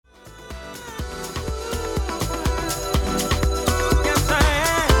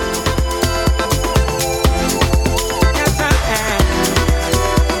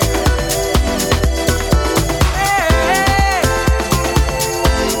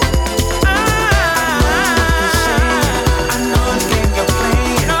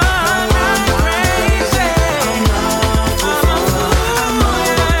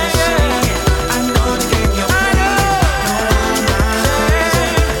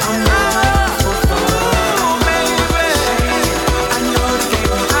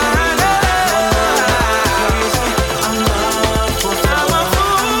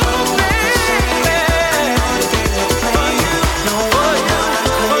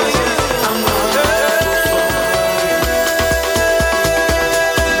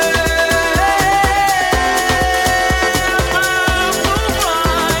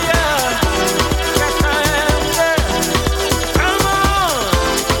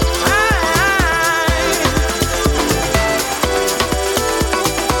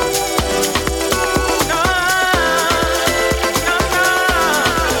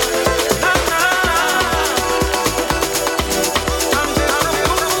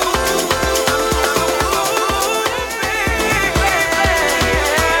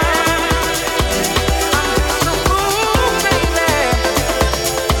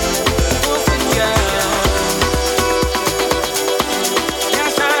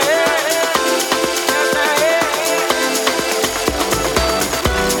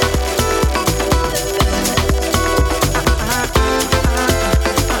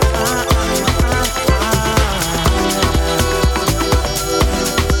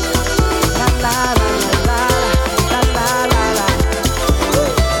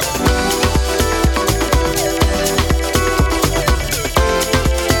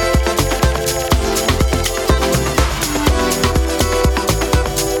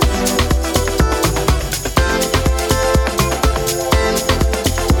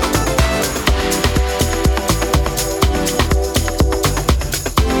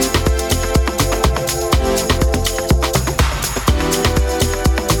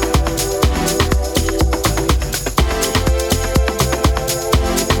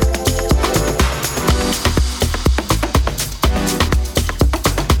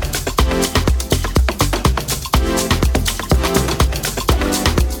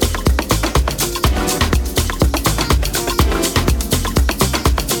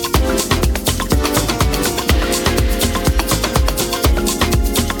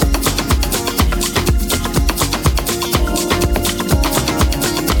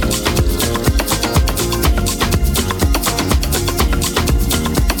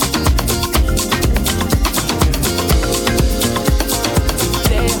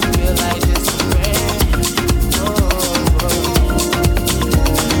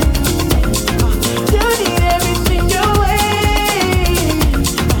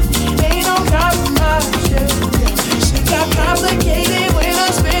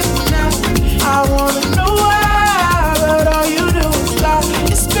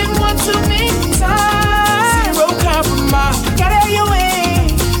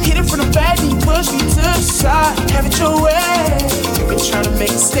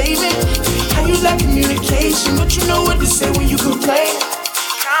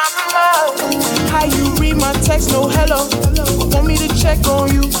my text, no hello. But want me to check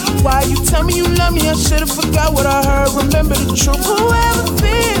on you. Why you tell me you love me? I should've forgot what I heard. Remember the truth. Whoever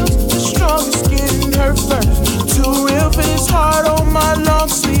feels the strongest getting hurt first. Too real for this heart on my long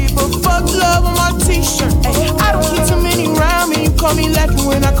sleeve, but fuck love on my t-shirt. Ay, I don't keep too many around me. You call me lacking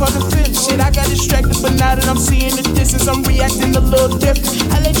when I call the feeling. Shit, I got distracted, but now that I'm seeing the distance, I'm reacting a little different.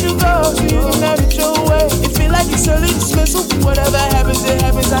 I let you go, so you can have it your way. It feel like it's early dismissal. Whatever happens, it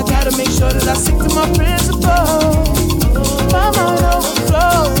happens. I gotta make sure that I stick to my principles. My mind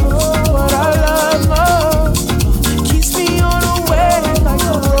overflows. What I love most keeps me on the way like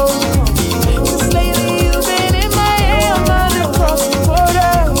a road. 'Cause lately you've been in my ear, I'm not across the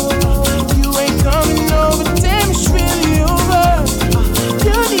border. You ain't coming over, damn, it's really over.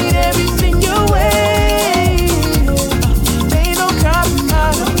 You need everything your way. Ain't no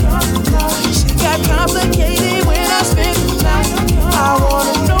compromise. Shit got complicated when I spend the night. I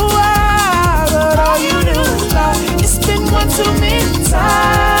wanna know why, but all you do is lie. It's been one too many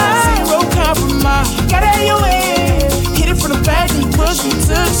times. Zero compromise. Gotta have your way. Hit it from the back and push me to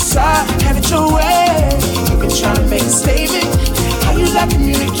the side. Have it your way. You've been trying to make a statement. How you like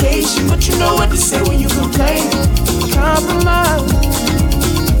communication, but you know what to say when you complain. Compromise.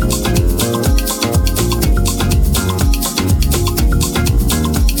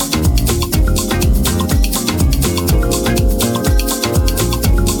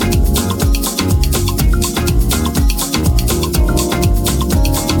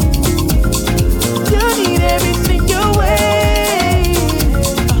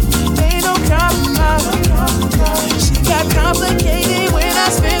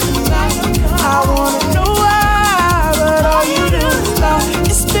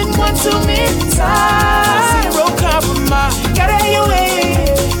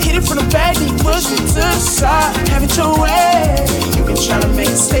 Have it your way. You've been trying to make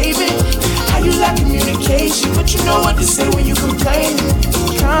a statement. How you like communication, but you know what to say when you complain.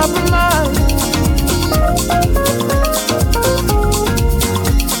 Compromise.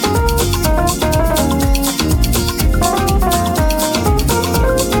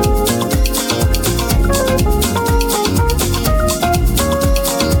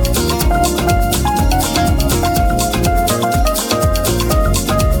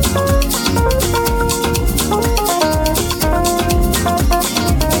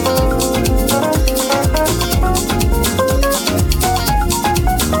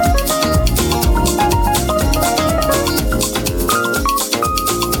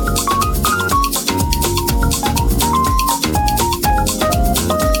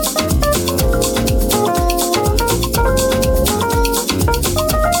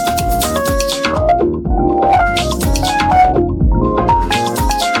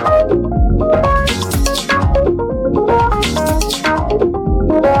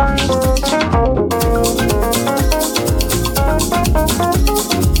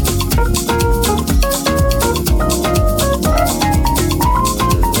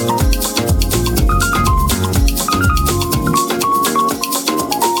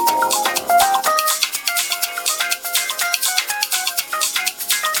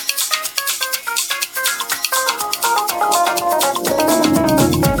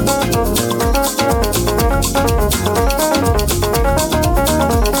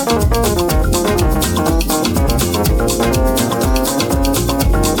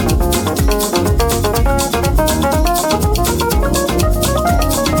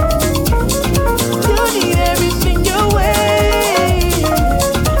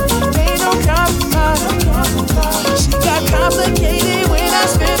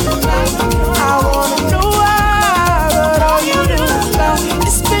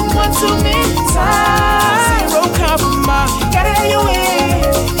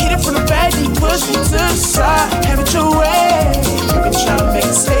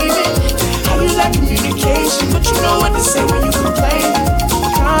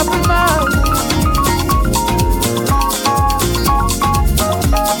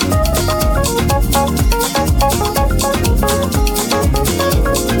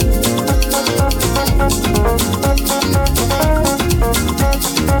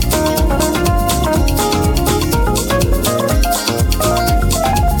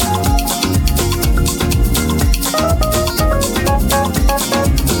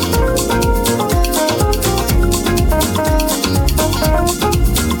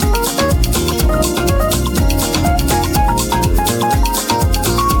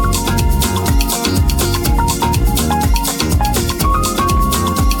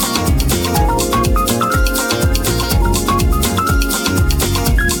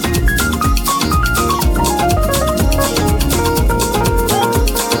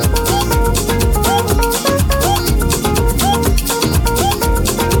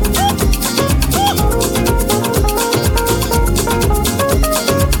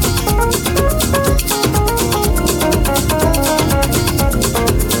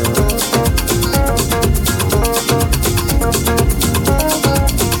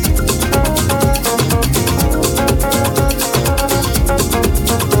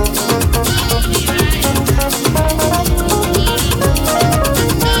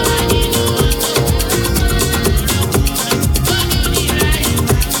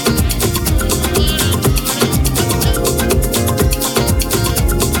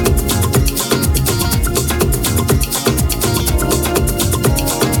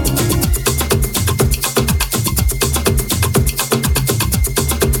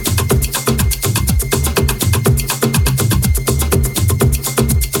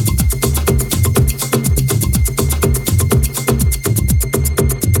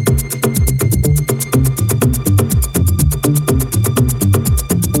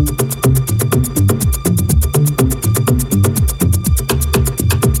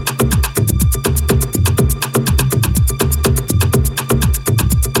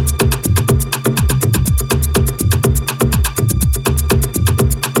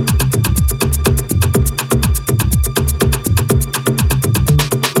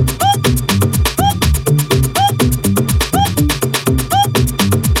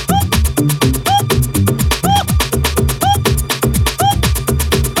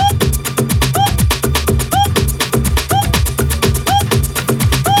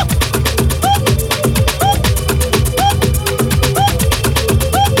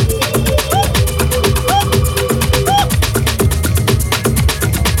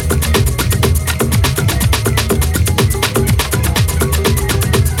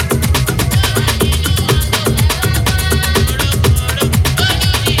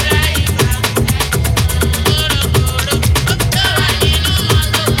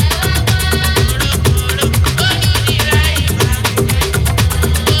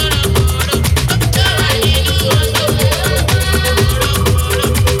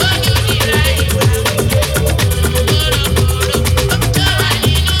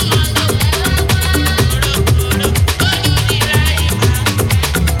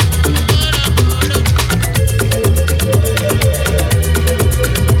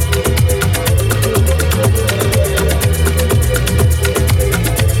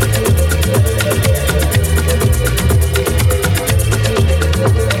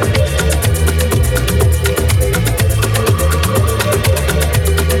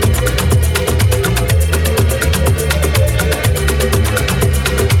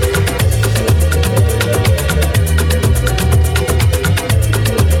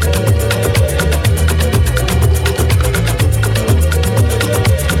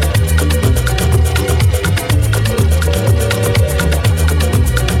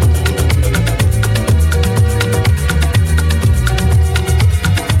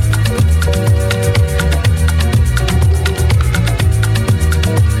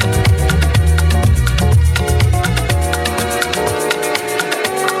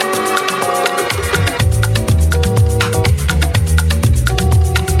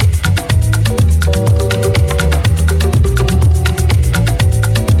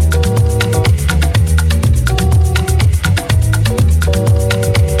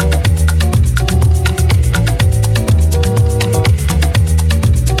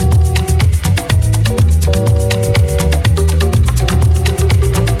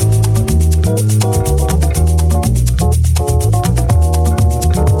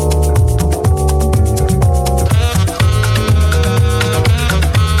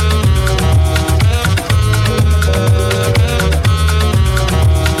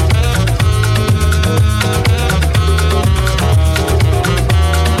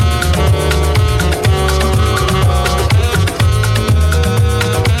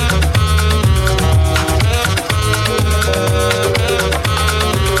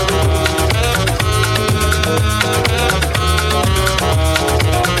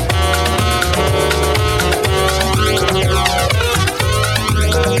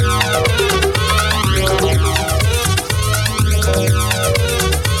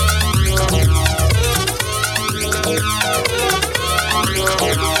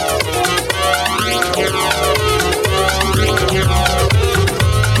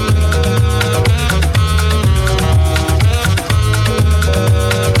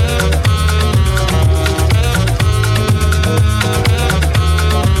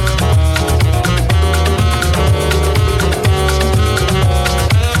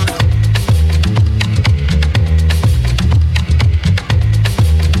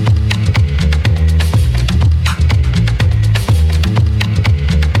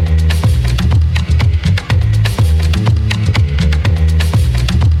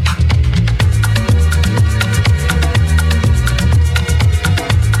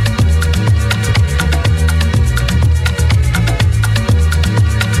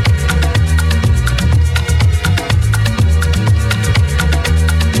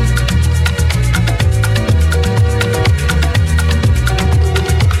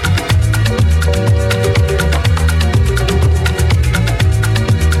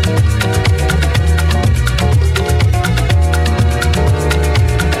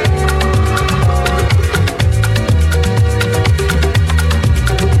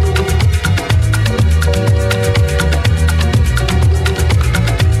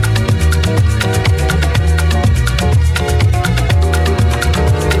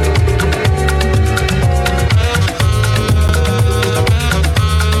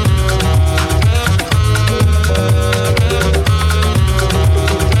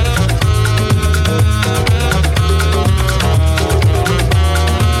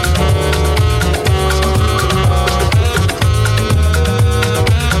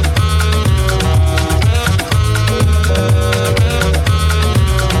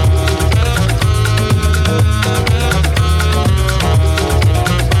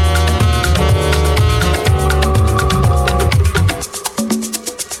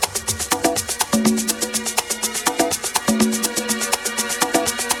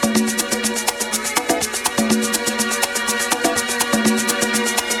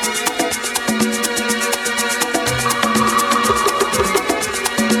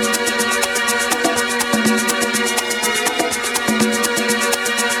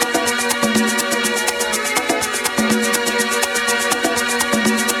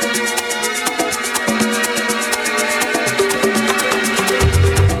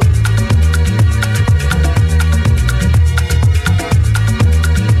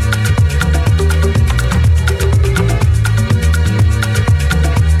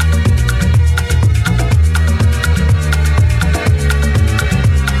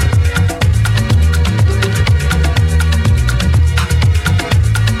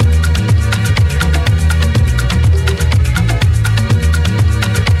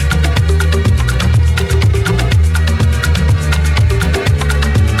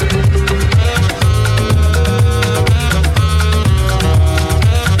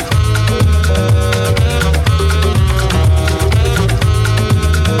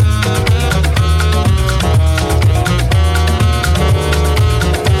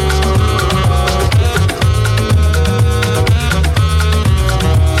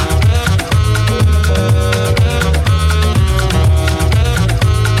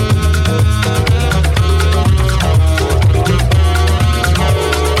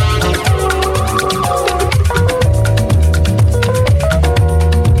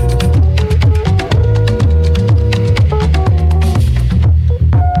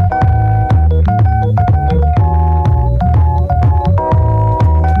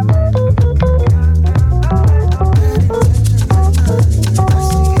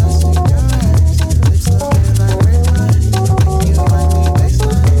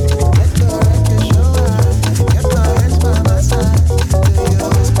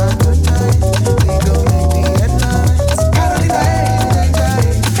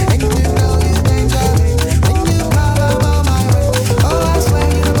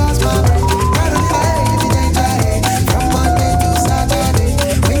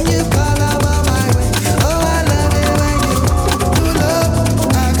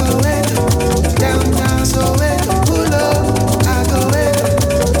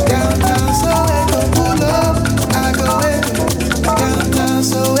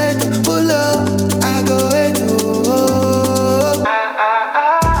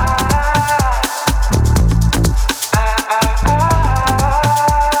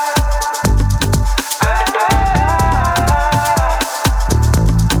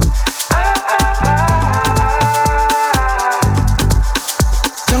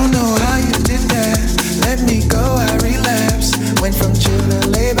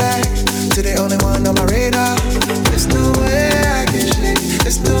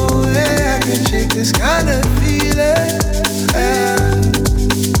 this kind of feeling.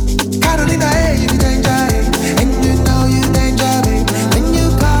 Carolina, hey, you be danger, hey. And you know you danger, babe. When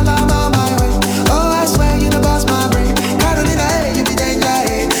you call, I'm on my way. Oh, I swear you the boss, my brain. Carolina, hey, you be danger,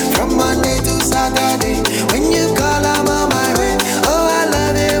 hey. From Monday to Saturday. When you call, I'm on my way. Oh, I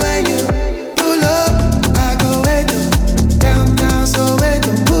love it when you pull up. I go wait downtown, so wait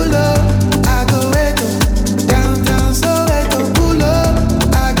pull up. I go wait downtown, so wait pull up.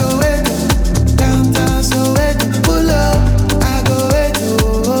 I go wait downtown, so wait pull up. I go wait.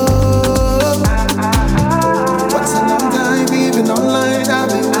 What's a long time even online? I've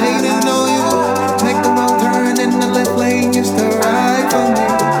been waiting on you. Make the wrong turn in the left lane, used to ride for me.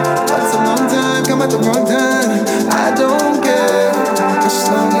 What's a long time? Come at the wrong time. I don't care, as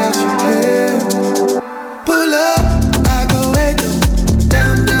long as you care. Pull up, I go wait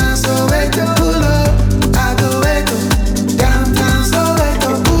downtown, so wait pull up. I go wait downtown, so wait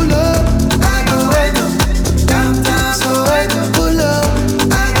pull up. I go wait downtown, so wait pull up.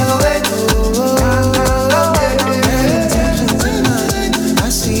 I go wait. Intentions in mind. I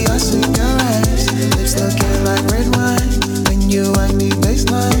see us in your eyes. Lips looking like red wine. When you wind the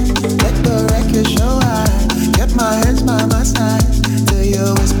baseline, let the record show high. Get my hands by my side till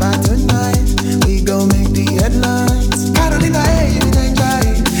you whisper tonight. We gon' make the headlines. Carolina, hey, you danger,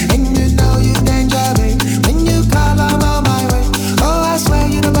 hey. And you know you danger, babe. When you call, I'm on my way. Oh, I swear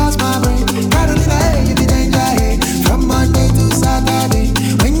you the boss, my brain. Carolina, hey, you be danger, hey. From Monday to Saturday.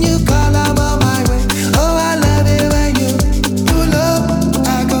 When you call, I'm on my way. Oh, I love it when you pull up.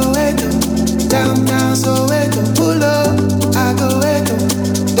 I go wait downtown, so wait pull up. I go wait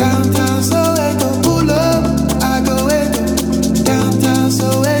down.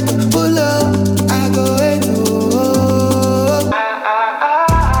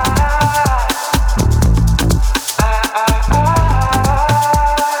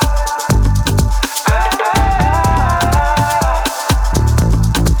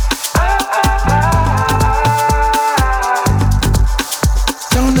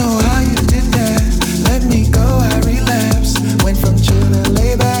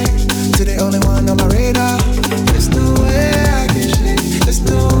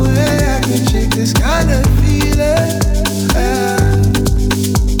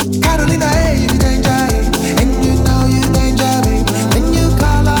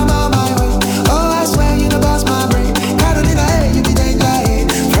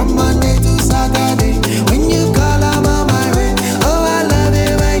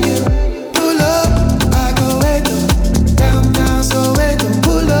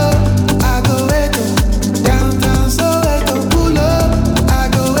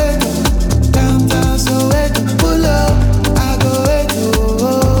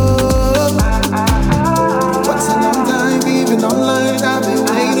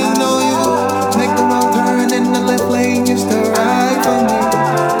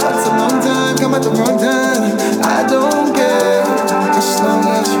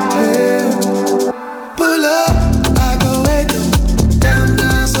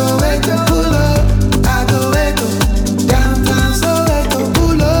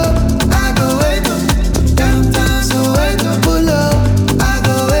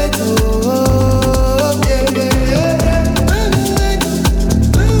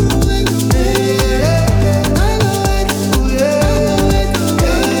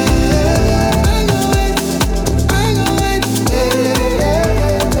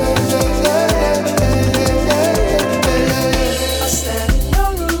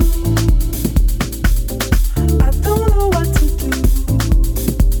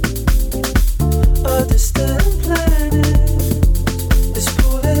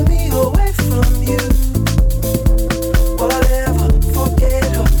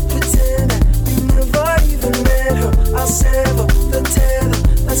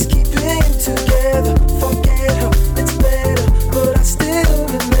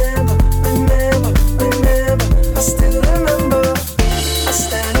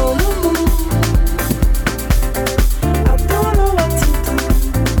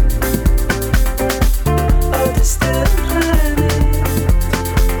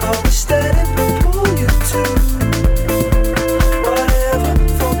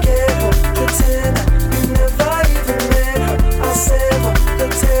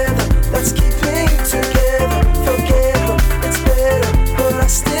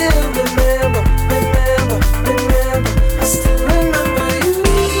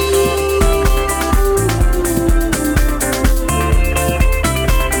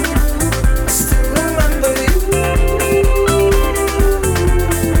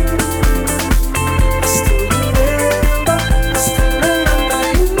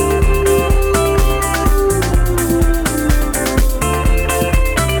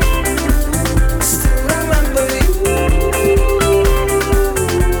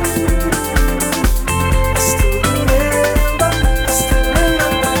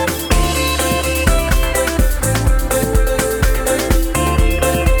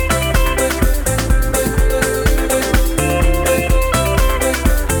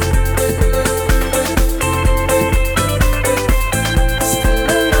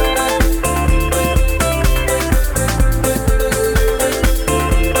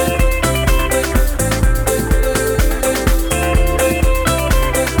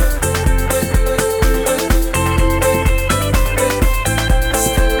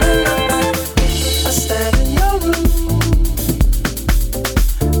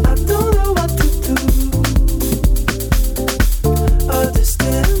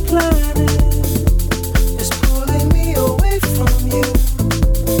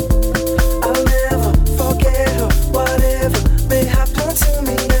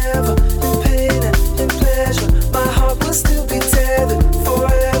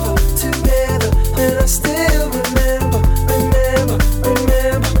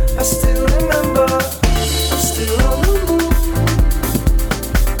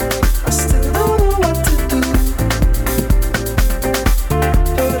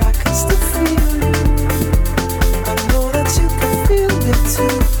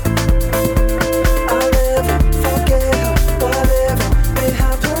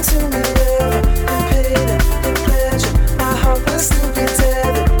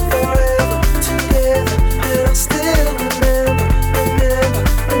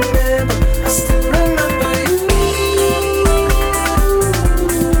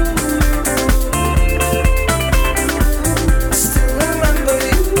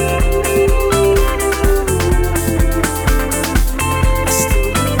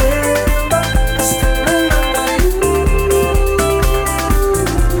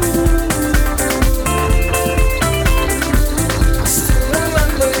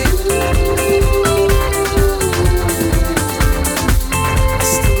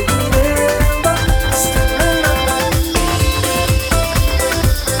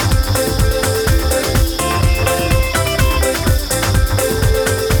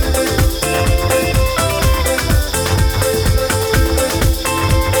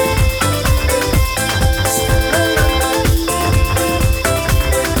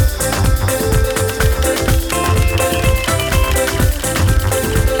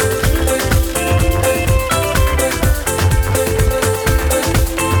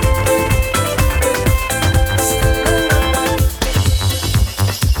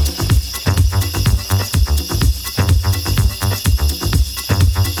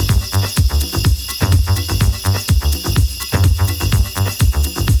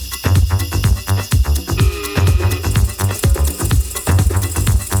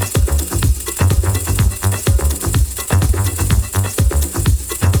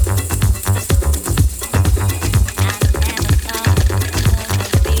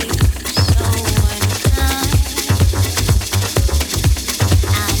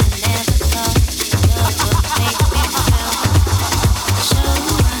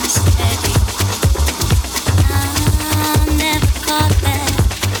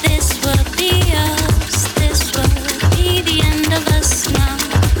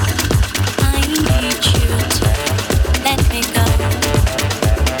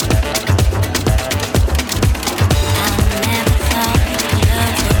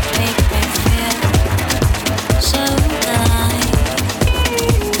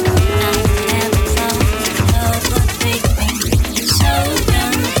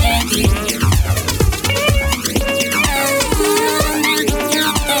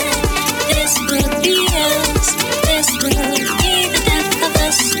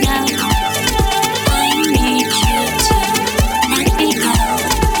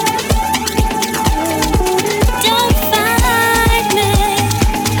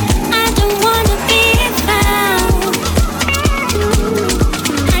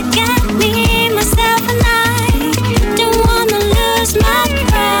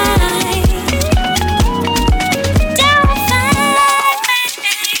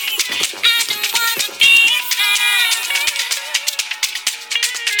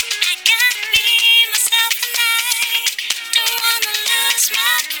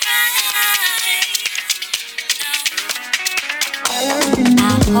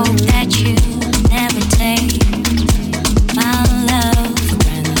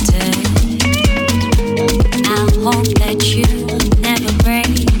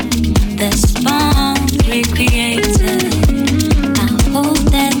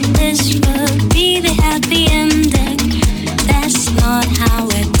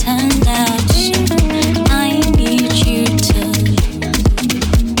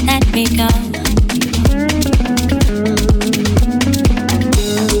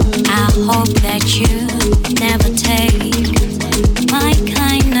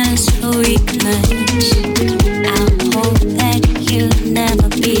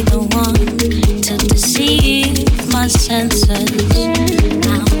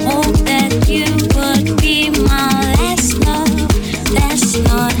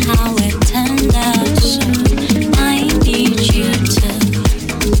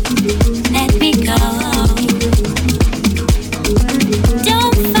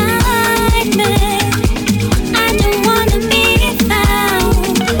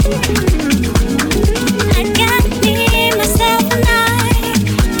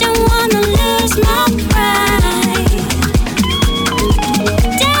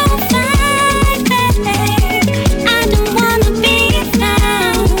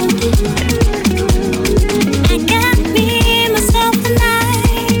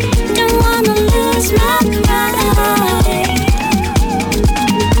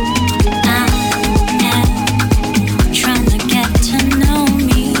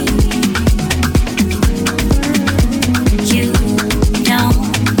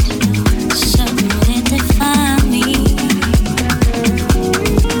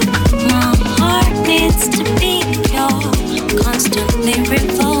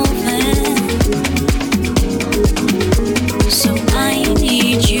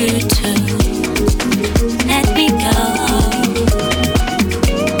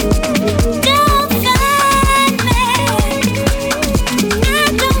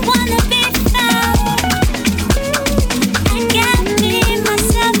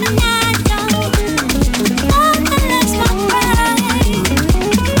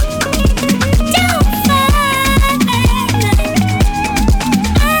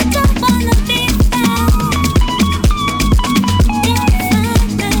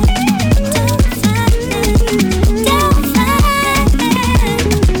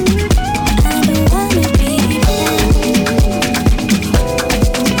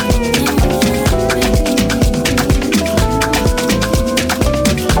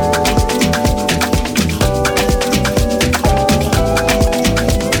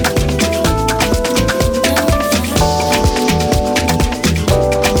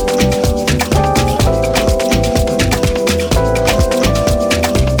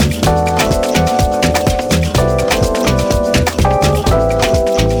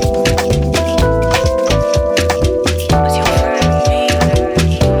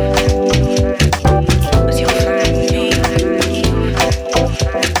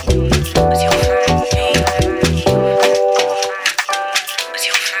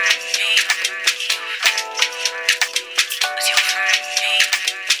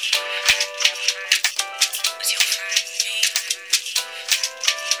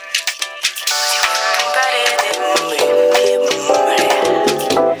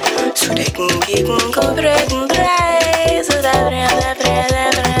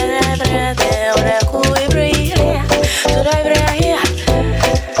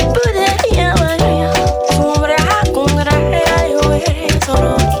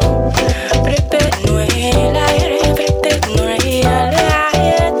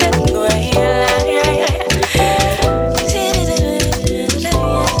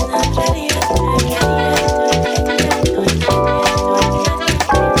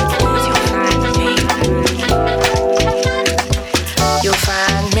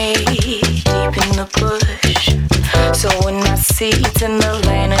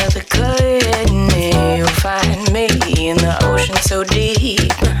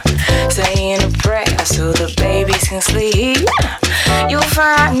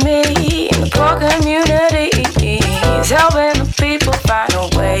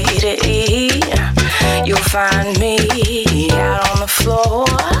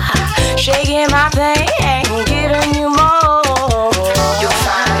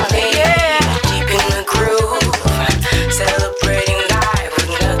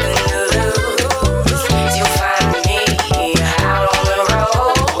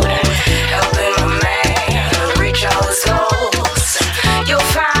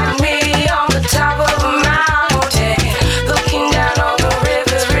 Looking down all the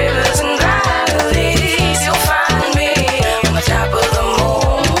rivers and valleys, you'll find me.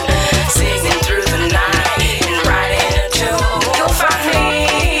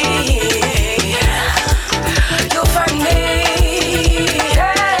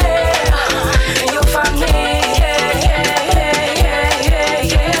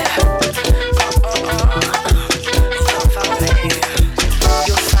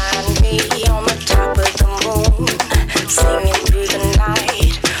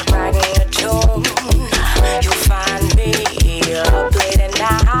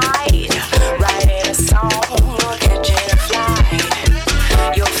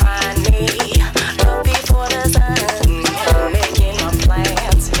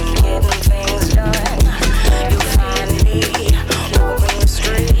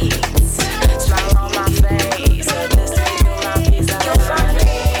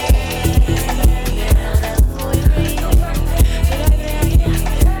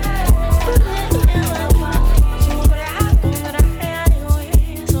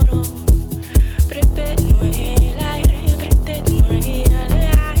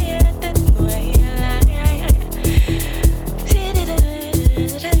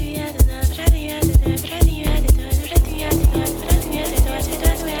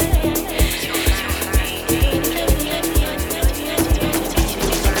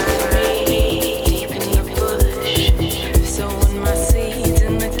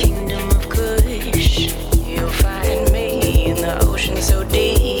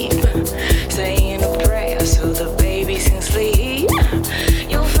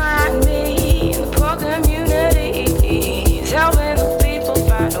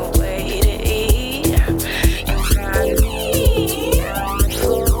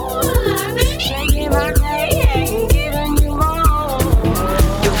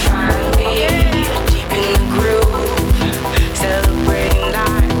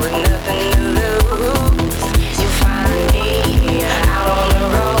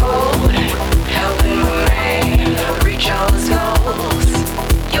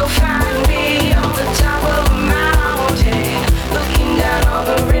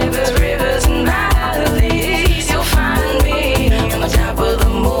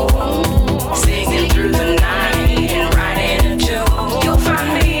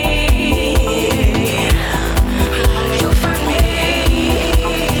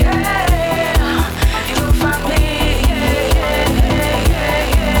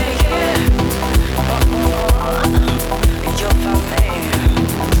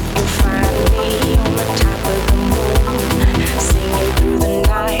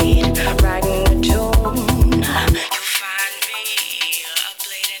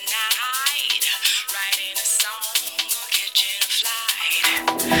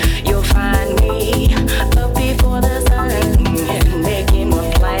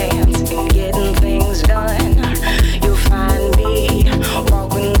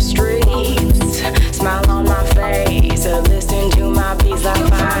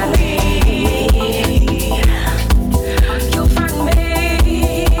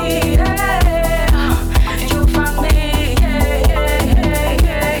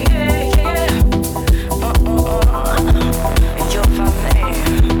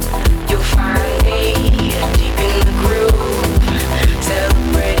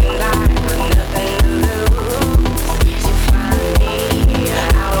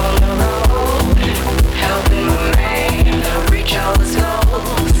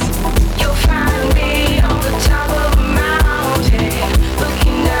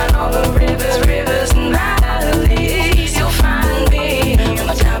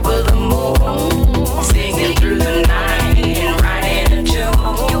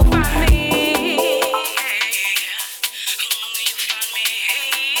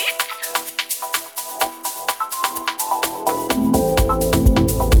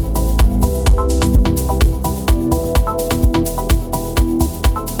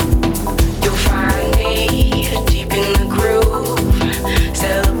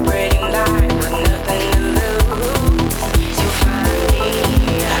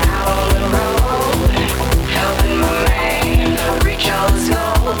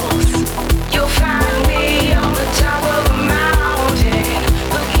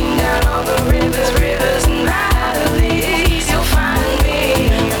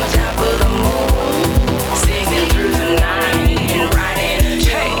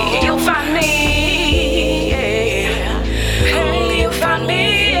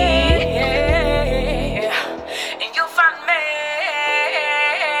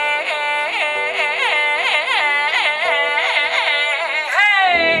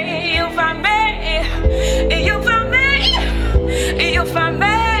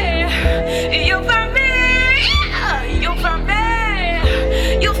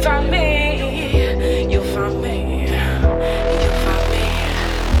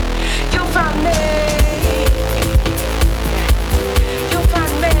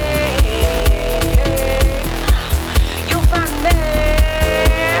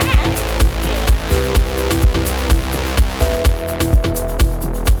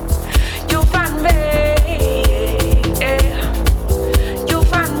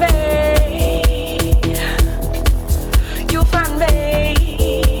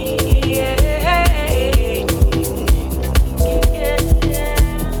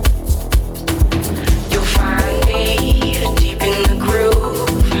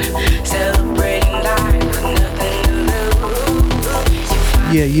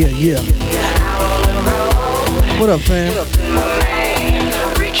 Yeah, yeah, yeah. What up, fam?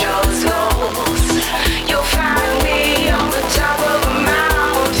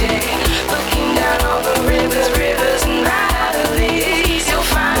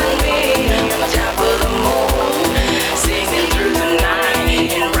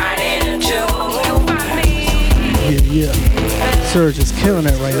 Yeah. Surge is killing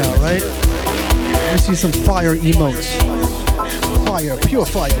it right now, right? Let me see some fire emotes. Fire, pure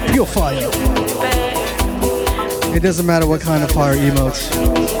fire, pure fire. It doesn't matter what kind of fire emotes,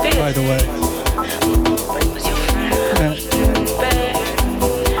 by the way.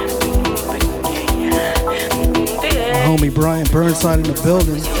 My homie Brian Burnside in the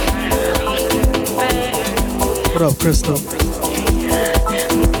building. What up, Crystal?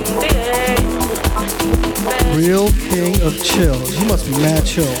 Real king of chills. You must be mad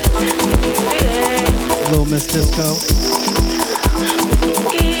chill. Little Miss Disco.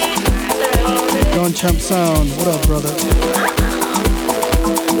 Don Champ Sound. What up, brother?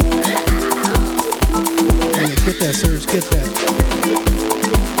 Hey, get that, Surge. Get that.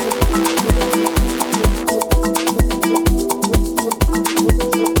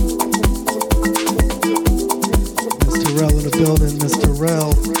 Mr. Rel in the building. Mr.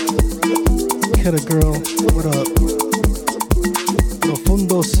 Rel. Kidda girl, what up?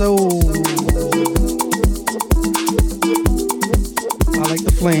 Profundo Soul. I like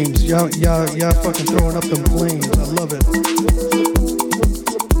the flames. Y'all fucking throwing up them flames. I love it.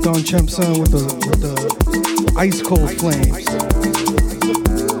 Don Champ Son with the ice cold flames.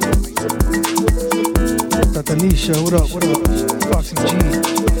 Tatanisha, what up? What up? Foxy G,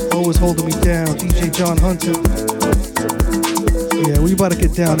 always holding me down. DJ John Hunter. Yeah, we about to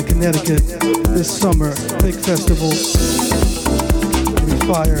get down to Connecticut this summer. Big festival. We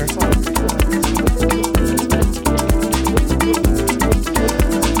fire.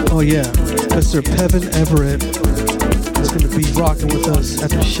 Oh yeah, Mr. Pevin Everett is going to be rocking with us at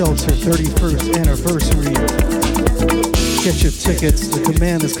the Shelter 31st anniversary. Get your tickets. The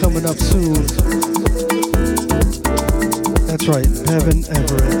command is coming up soon. That's right, Pevin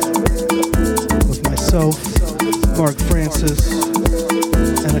Everett. With myself, Mark Francis,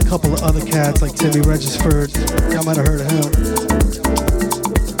 and a couple of other cats like Timmy Regisford. Y'all might have heard of him.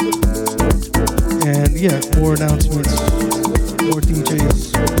 And yeah, more announcements, more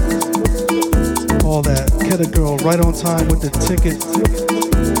DJs, all that. Kidda girl, right on time with the ticket.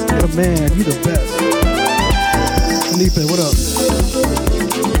 Command, you the best. Felipe, what up?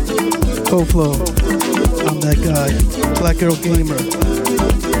 Koflo, I'm that guy. Black Girl Gamer,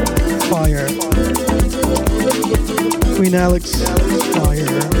 fire. Queen Alex, fire.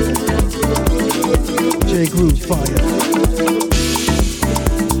 J Groove, fire.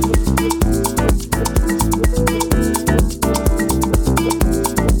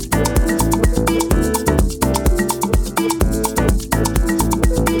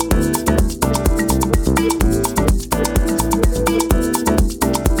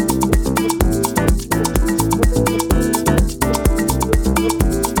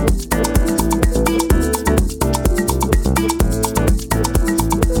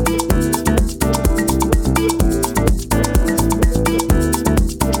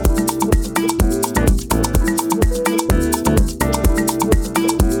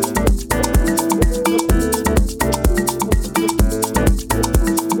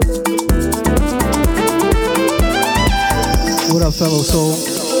 Fellow soul,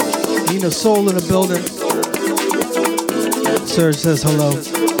 Nina Soul in the building. Serge says hello.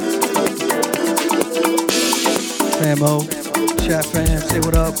 Famo, chat fam, say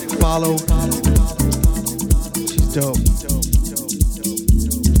what up, follow. She's dope.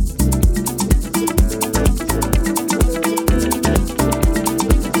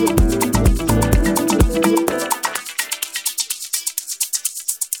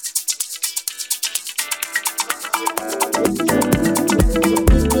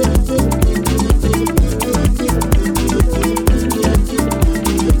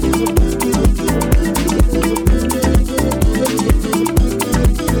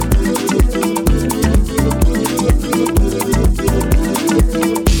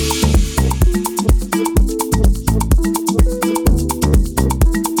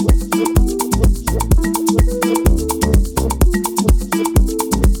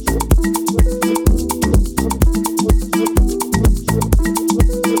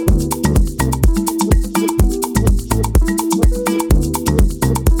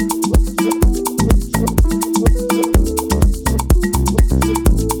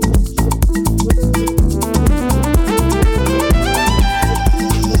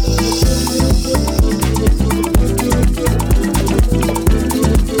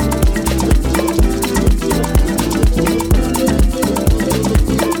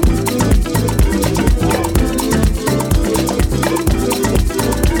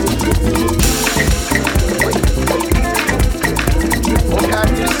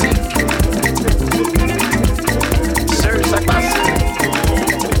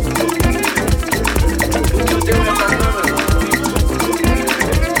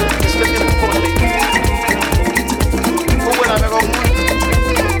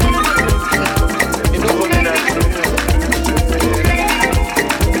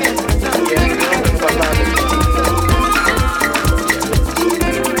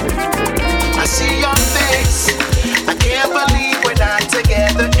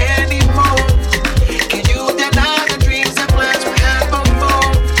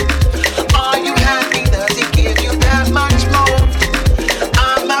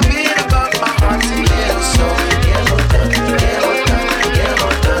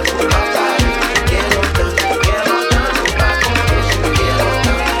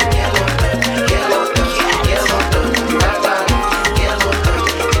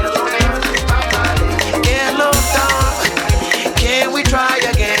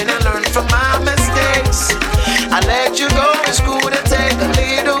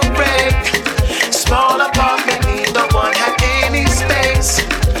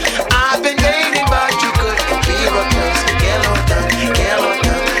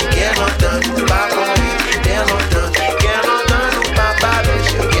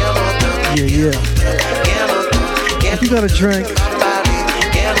 got a drink.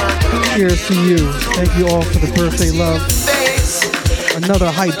 Cheers to you. Thank you all for the birthday love. Another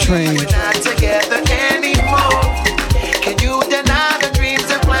hype train.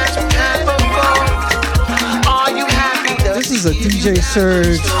 This is a DJ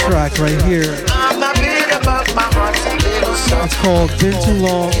Surge track right here. It's called Been Too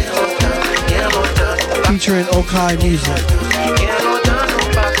Long, featuring Okai Music.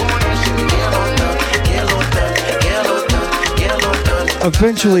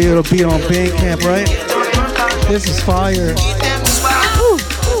 Eventually it'll be on Bandcamp, right? This is fire.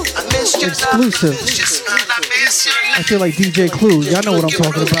 Exclusive. I feel like DJ Clue. Y'all know what I'm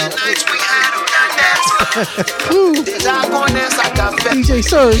talking about. DJ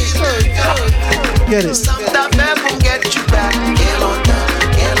Surge. Get it.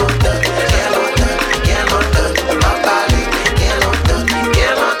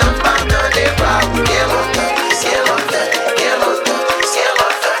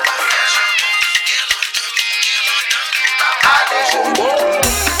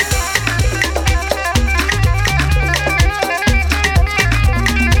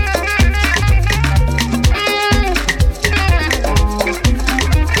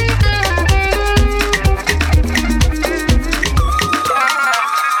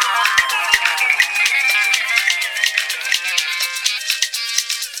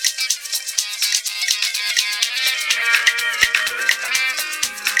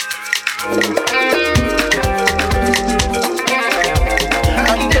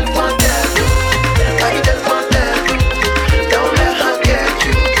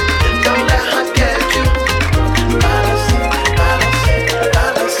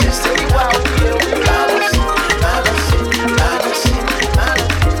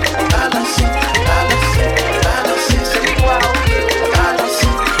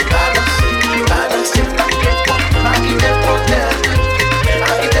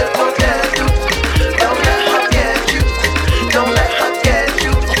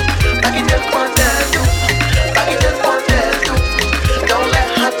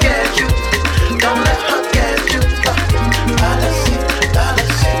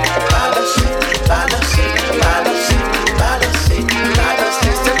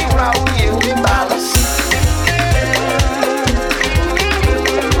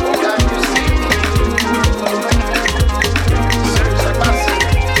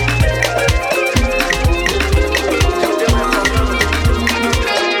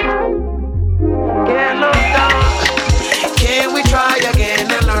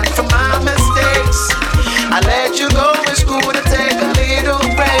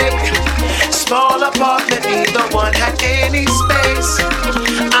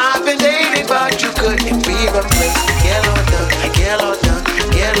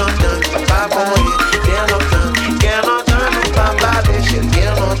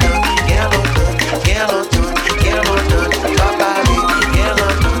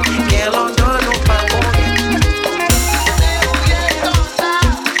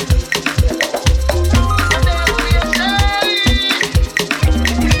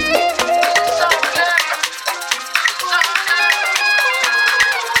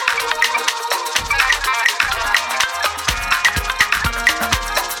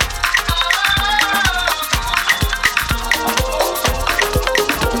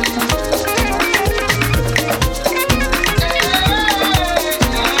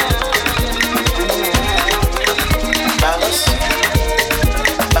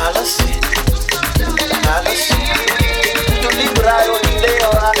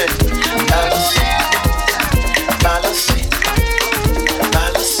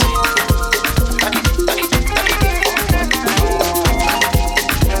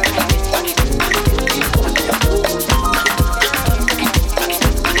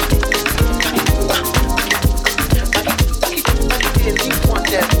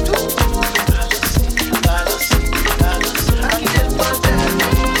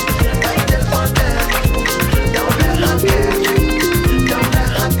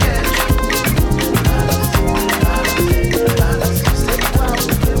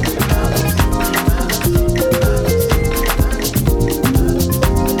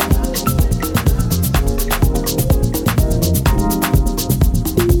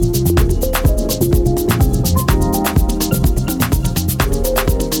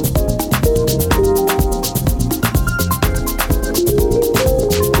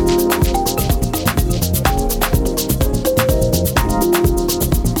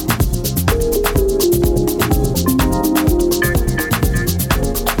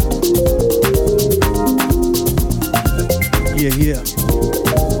 Yeah.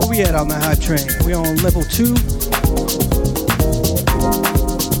 Where we at on the hot train? We on level 2?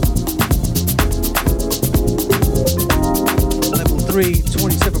 43,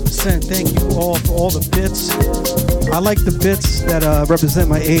 27%. Thank you all for all the bits. I like the bits that represent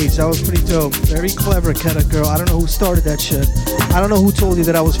my age. That was pretty dope. Very clever, Keta girl. I don't know who started that shit. I don't know who told you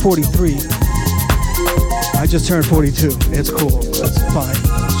that I was 43. I just turned 42. It's cool. That's fine.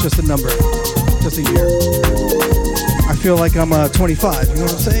 It's just a number. Just a year. I feel like I'm 25. You know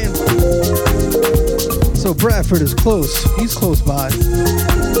what I'm saying? So Bradford is close. He's close by.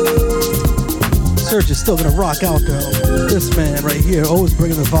 Serge is still gonna rock out though. This man right here, always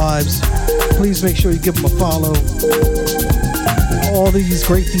bringing the vibes. Please make sure you give him a follow. All these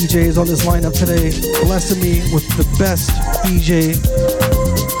great DJs on this lineup today, blessing me with the best DJ,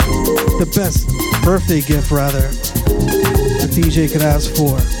 the best birthday gift rather, a DJ could ask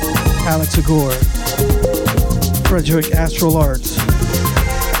for. Alex Agor, Frederick Astral Arts,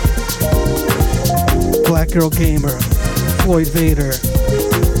 Black Girl Gamer, Floyd Vader,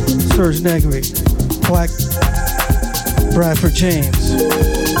 Serge Negri, Black Bradford James.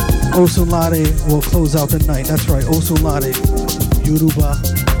 Osunlade will close out the night. That's right, Osunlade, Yoruba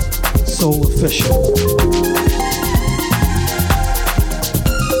Soul Official.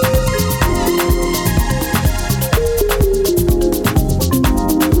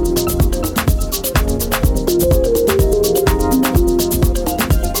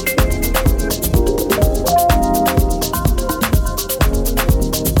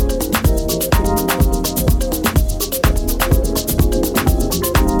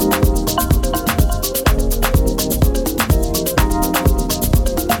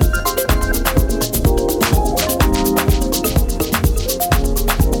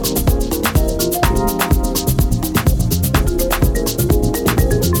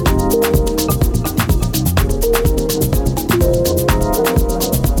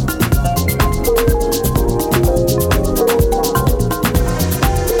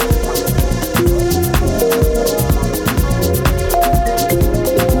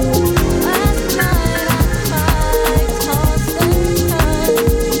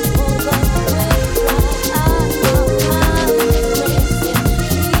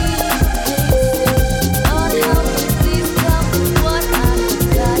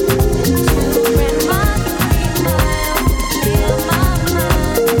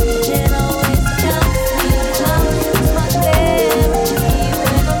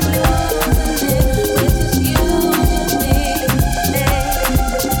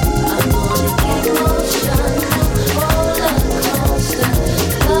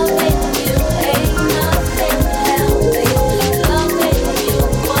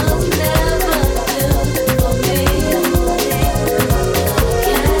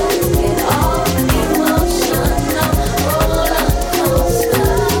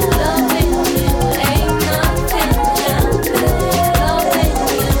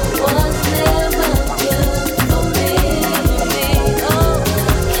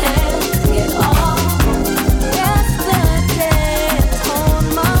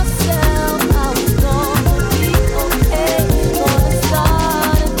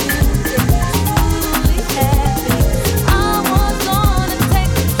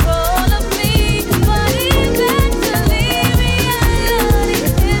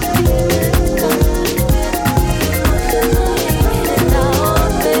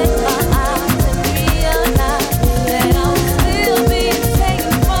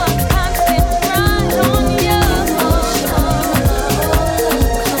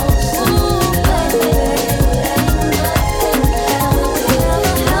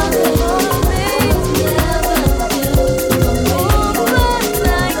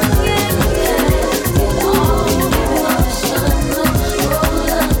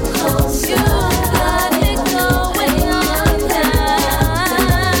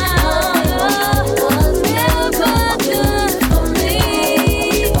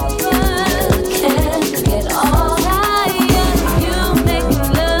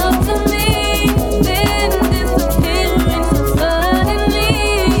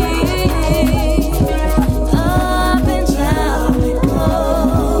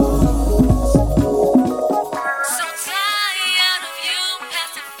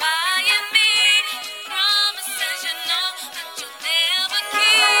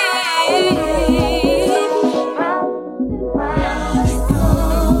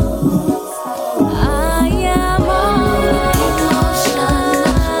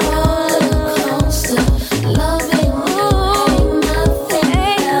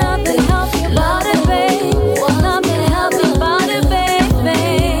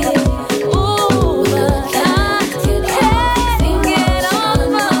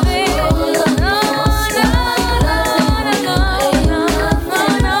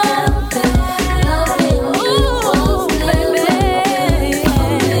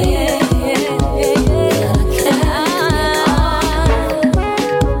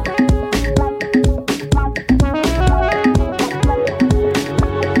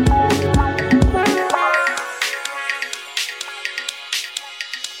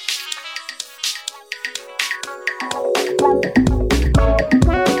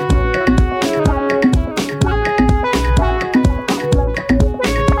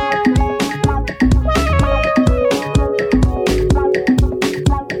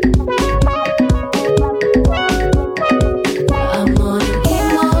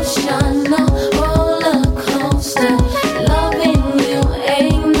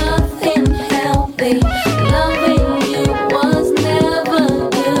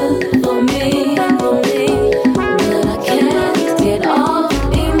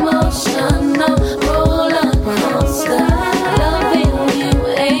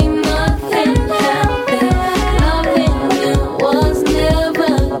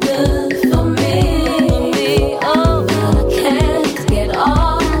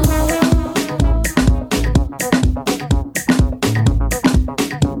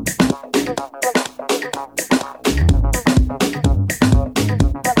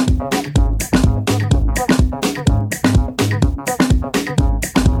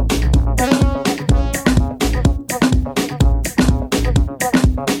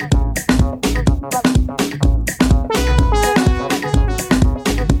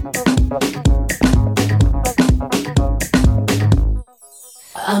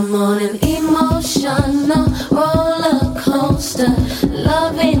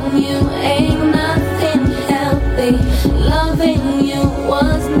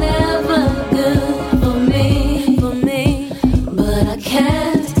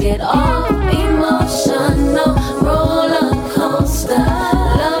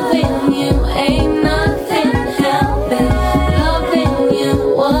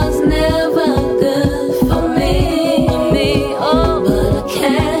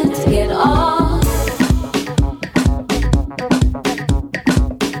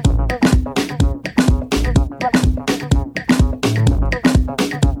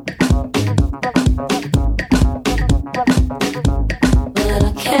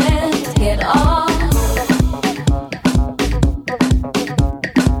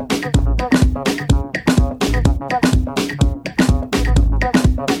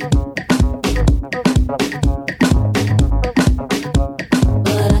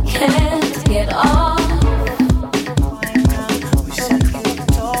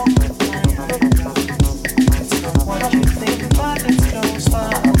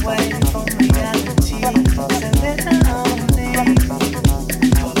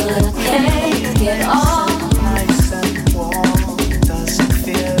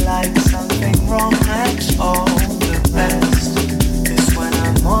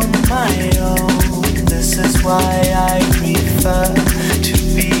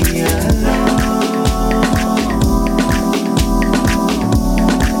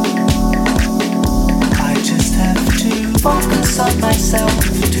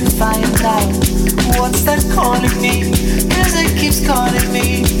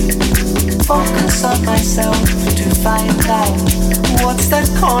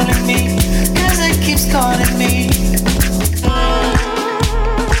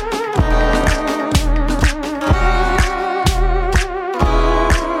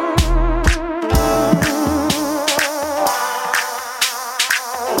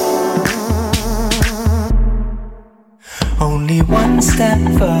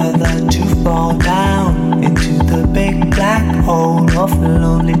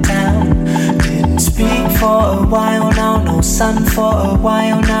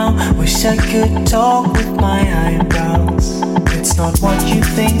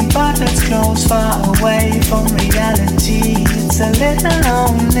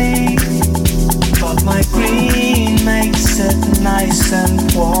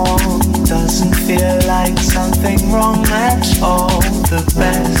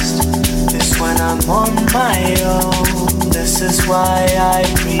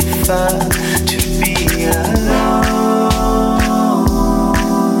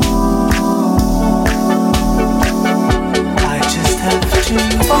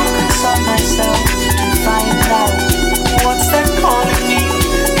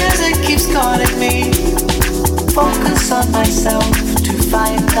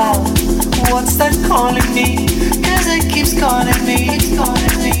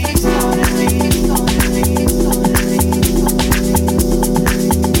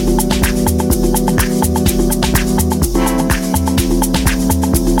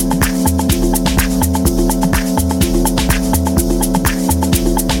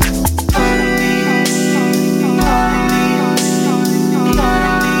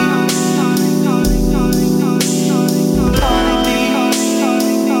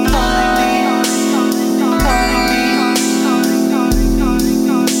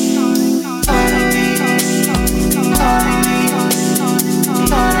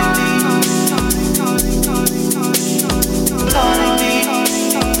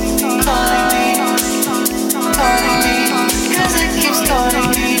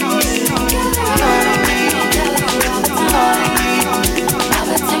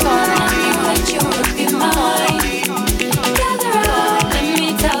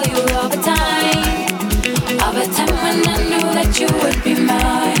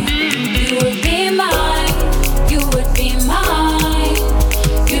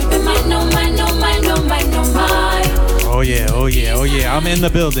 Yeah, I'm in the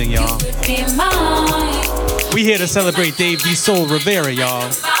building, y'all. We here to celebrate DSol Rivera, y'all.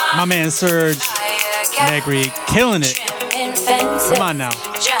 My man Serge Negri, killing it. Come on now.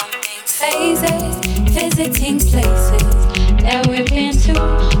 Jumping phases, visiting places that we've been to.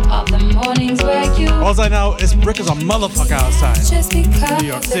 All the mornings where you. All I know is Brick is a motherfucker outside. Just because New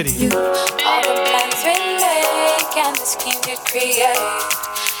York City. You, all the plans we make and the schemes you create.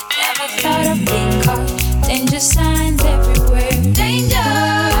 Never thought of being caught. Danger signs everywhere. Danger.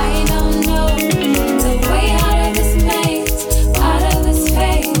 I don't know the way out of this maze, out of this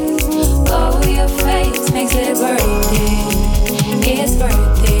phase. Oh, your face makes it worth it. It's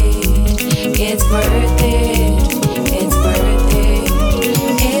worth it. It's worth it. It's worth it.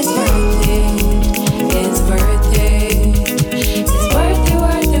 It's worth it. It's worth it. It's worth it. Worth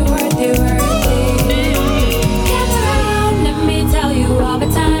it. Worth it. Worth it. Gather around, let me tell you all the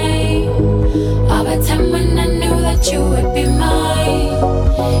time. All the time when I knew that you would be mine.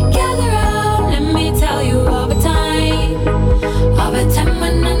 Gather around, let me tell you all the time. All the time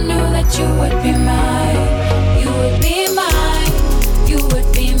when I knew that you would be mine. You would be mine. You would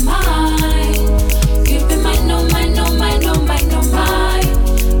be mine. You'd be mine, no mine, no mine, no mine, no mine.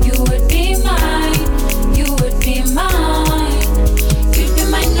 You would be mine. You would be mine. You'd be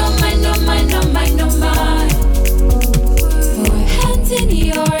mine, no mine, no mine, no mine, no mine. We're hands in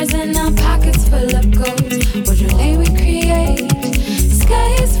yours and our pockets full of gold. What you lay we create. Sky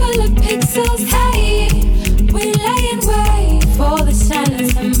is full of pixels, hey. We lay in wait for the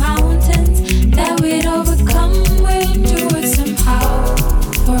silence and mountains that we'd overcome. We'll do it somehow.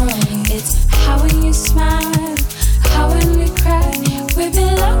 For only it's how when you smile, how when we cry. We've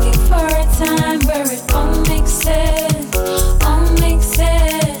been looking for a time where it all makes sense, all makes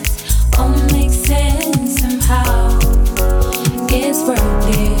sense, all makes sense somehow. It's worth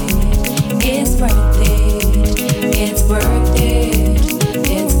it. It's worth it. It's worth it.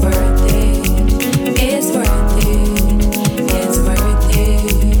 It's worth it. It's worth it. It's worth it.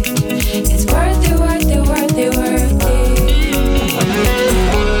 It's worth it. Worth it. Worth it. Worth it.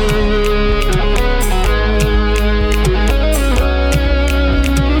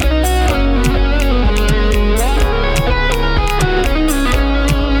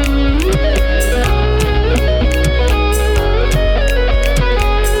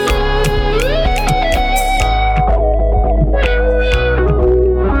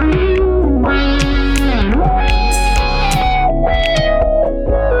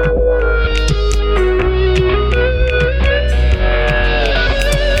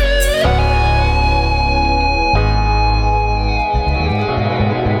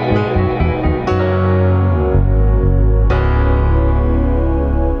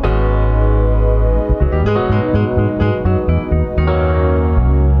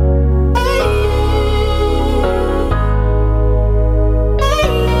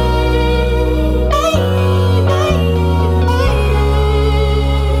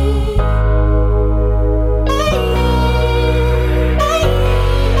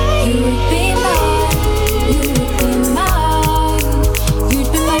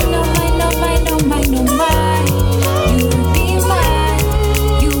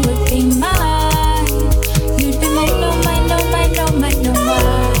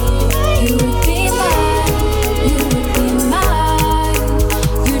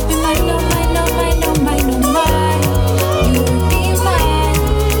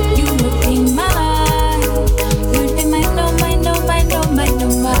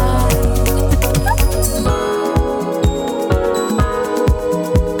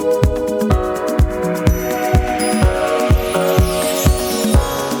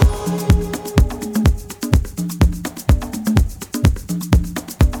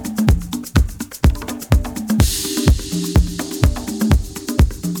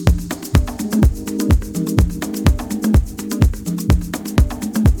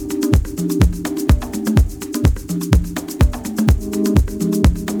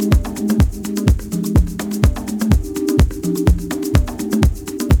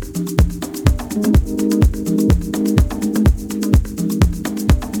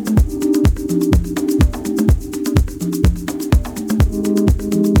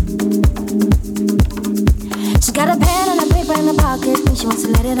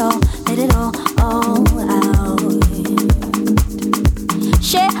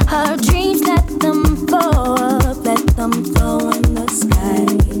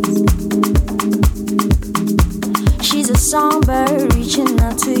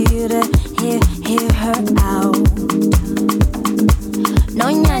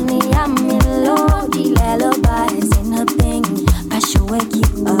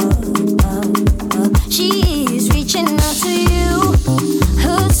 She is reaching out to you.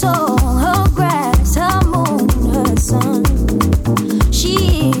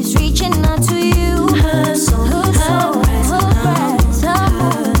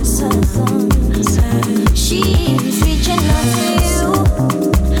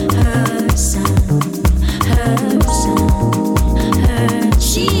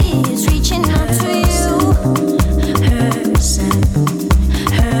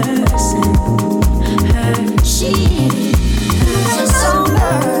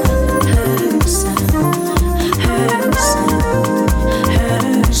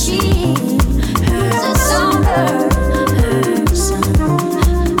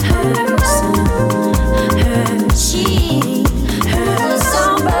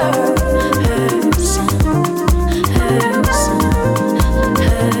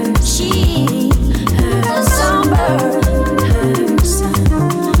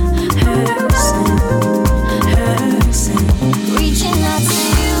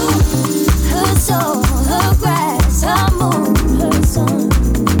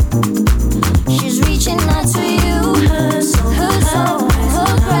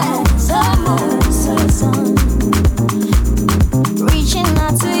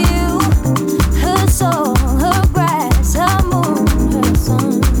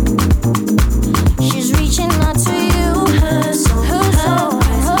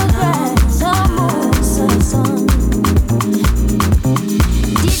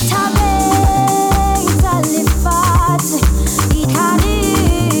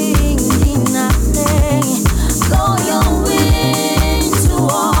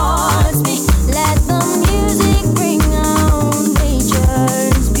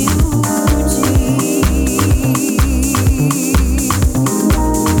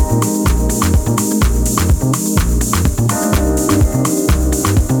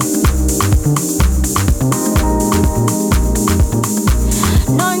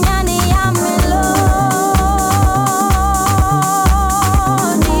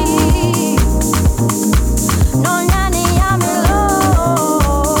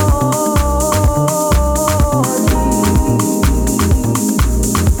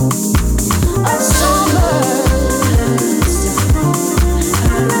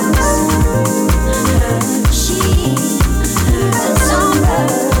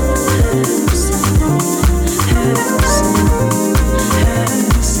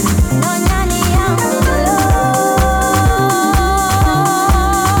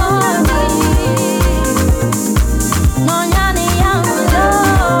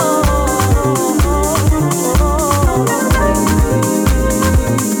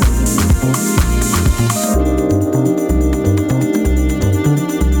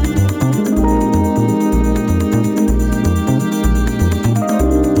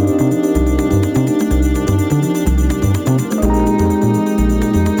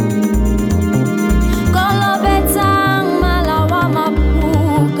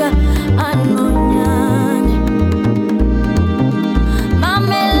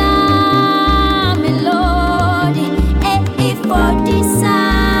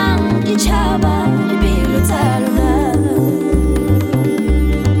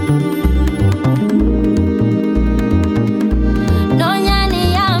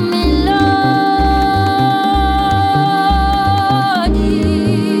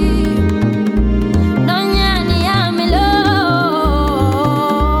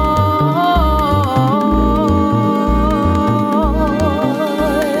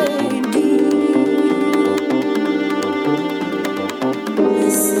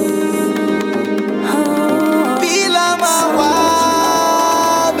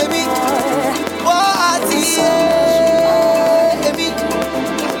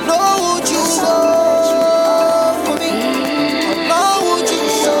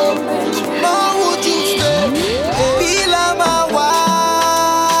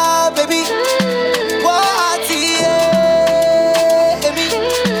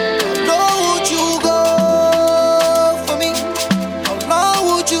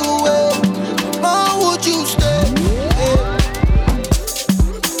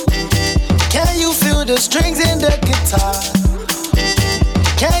 to the strings in the guitar?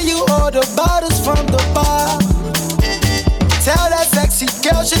 Can you order bottles from the bar? Tell that sexy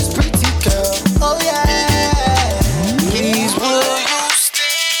girl she's pretty girl. Oh yeah. Please will you stay?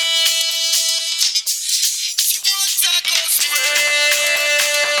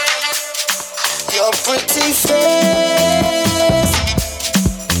 Your pretty face,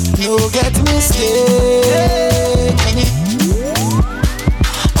 no get mistake.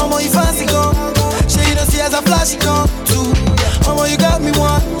 You fancy gun, sure you don't see as a flashy gun too. You got me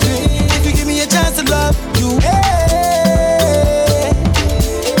wondering if you give me a chance to love you. Hey,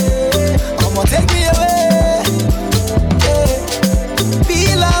 take me away. Hey,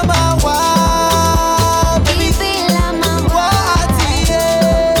 be like my wife, baby. Be like my wife, baby.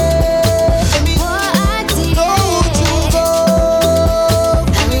 Know would you go?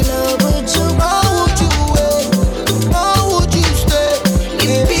 How would you go? How would you wait? How would you stay?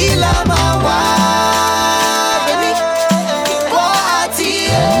 Be like my wife, baby. What?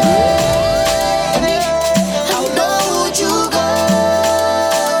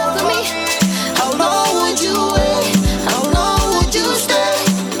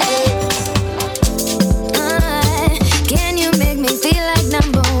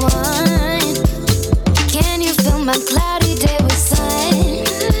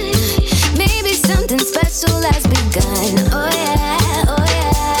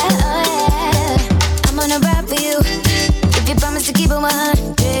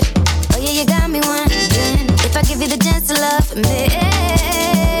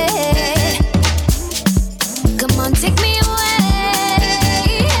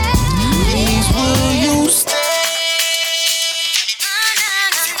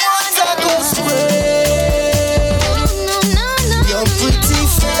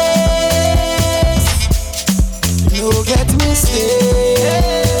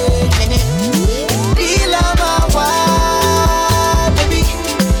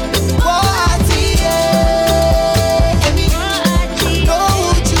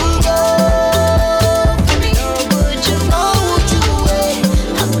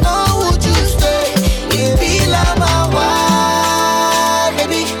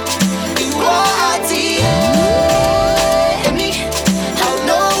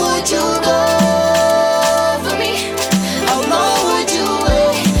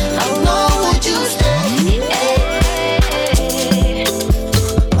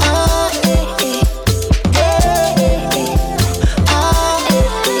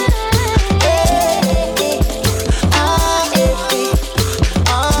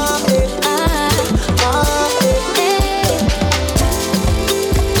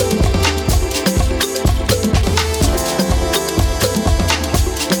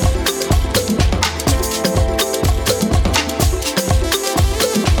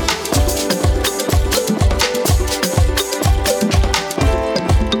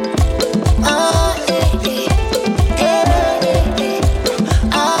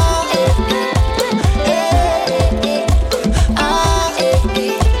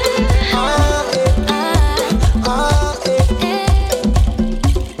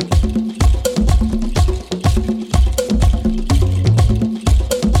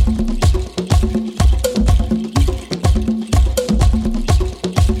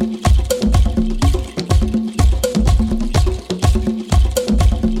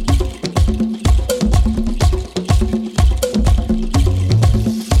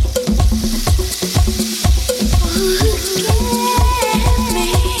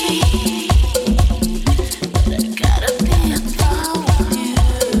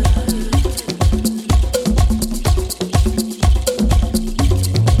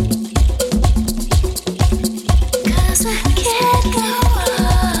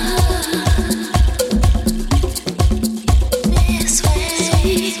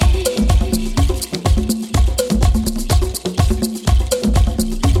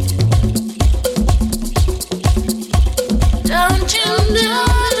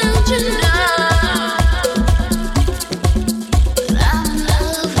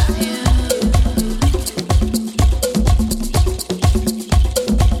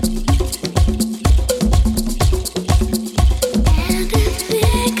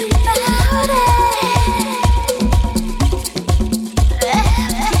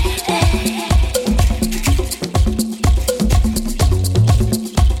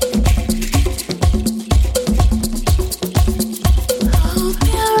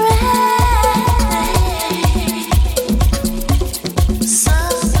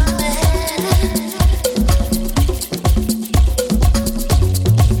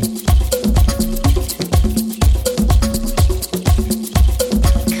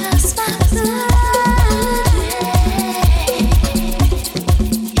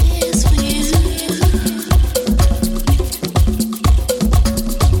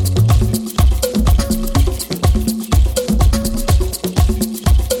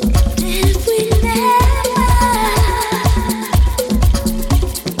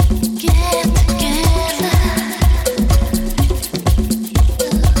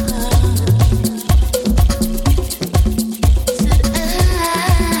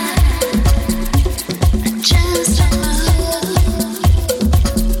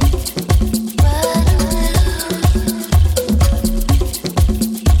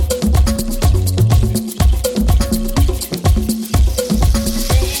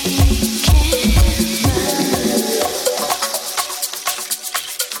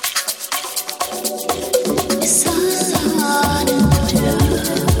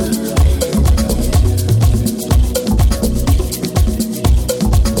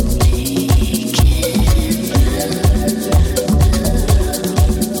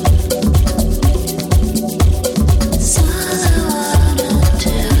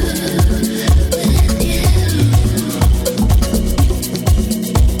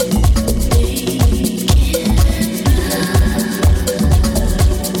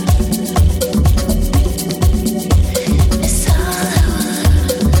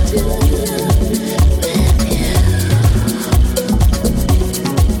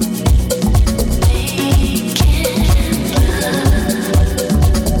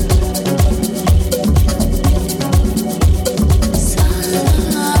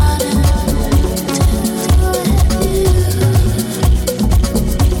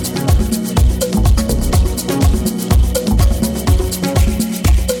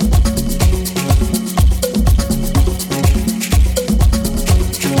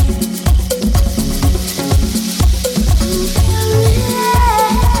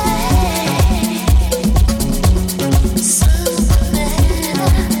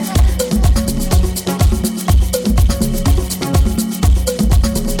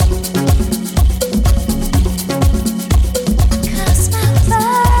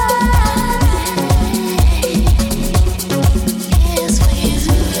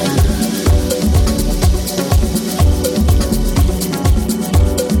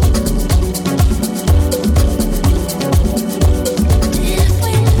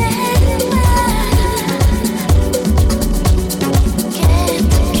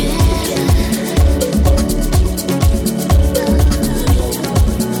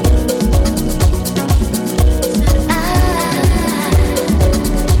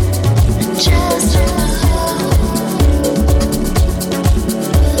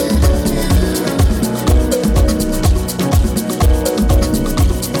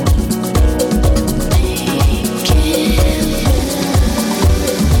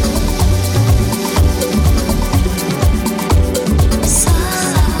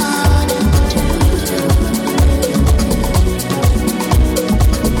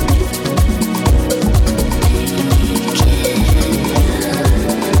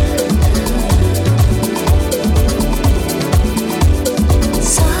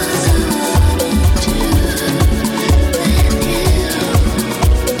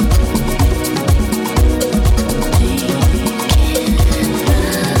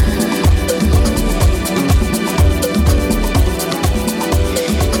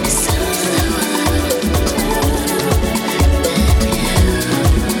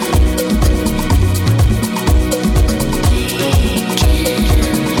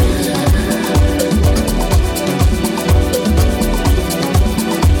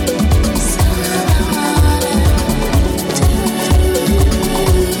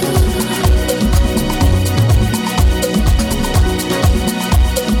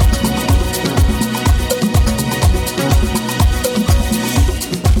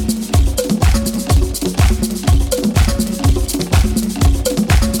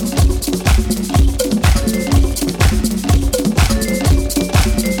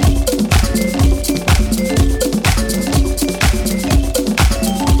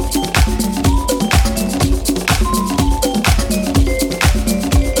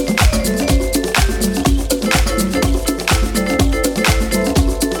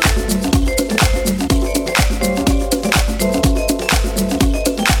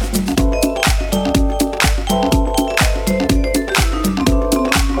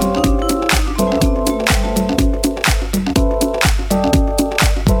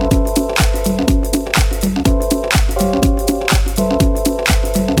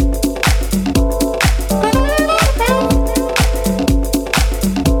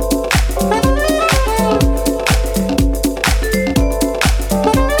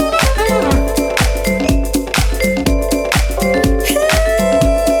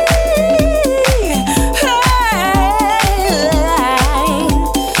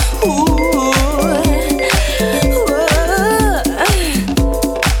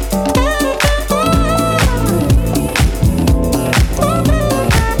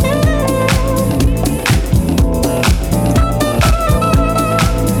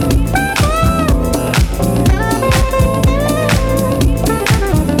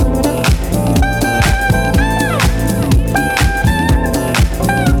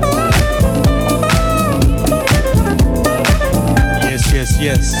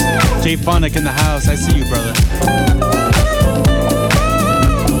 Phonic in the house. I see you, brother.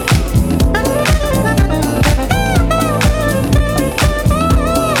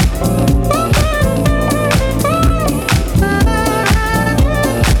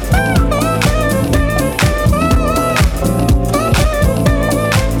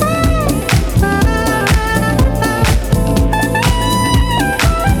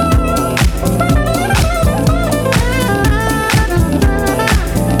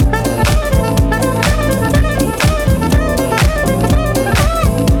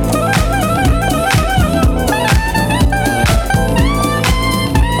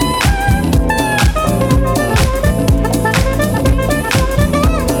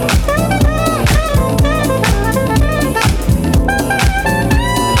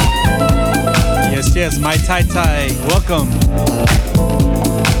 Yes, my Tai Tai, welcome.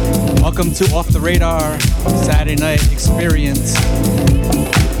 Welcome to Off the Radar Saturday Night Experience.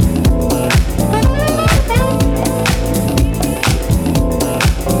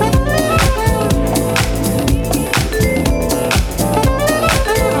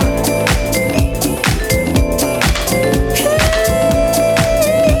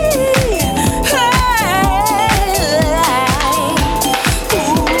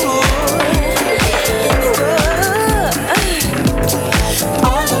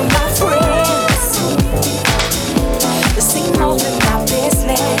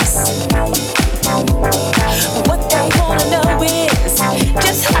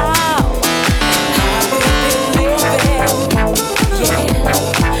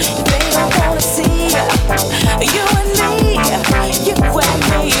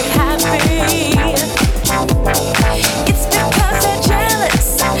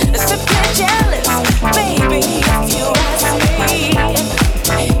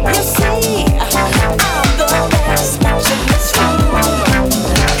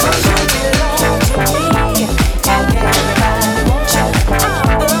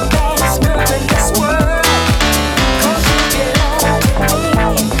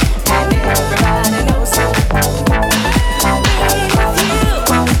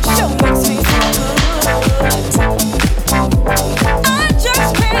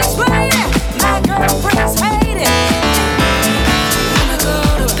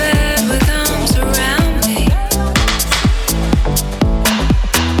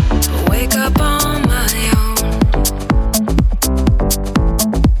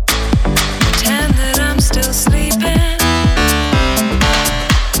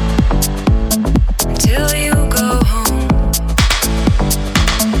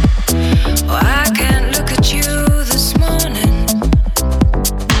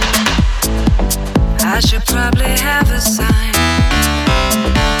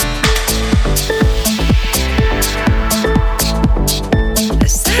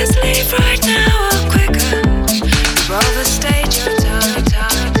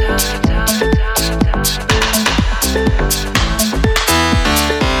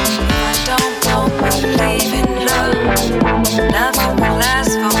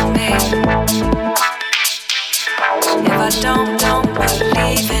 Don't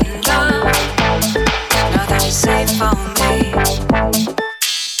believe in love. Nothing is safe for me.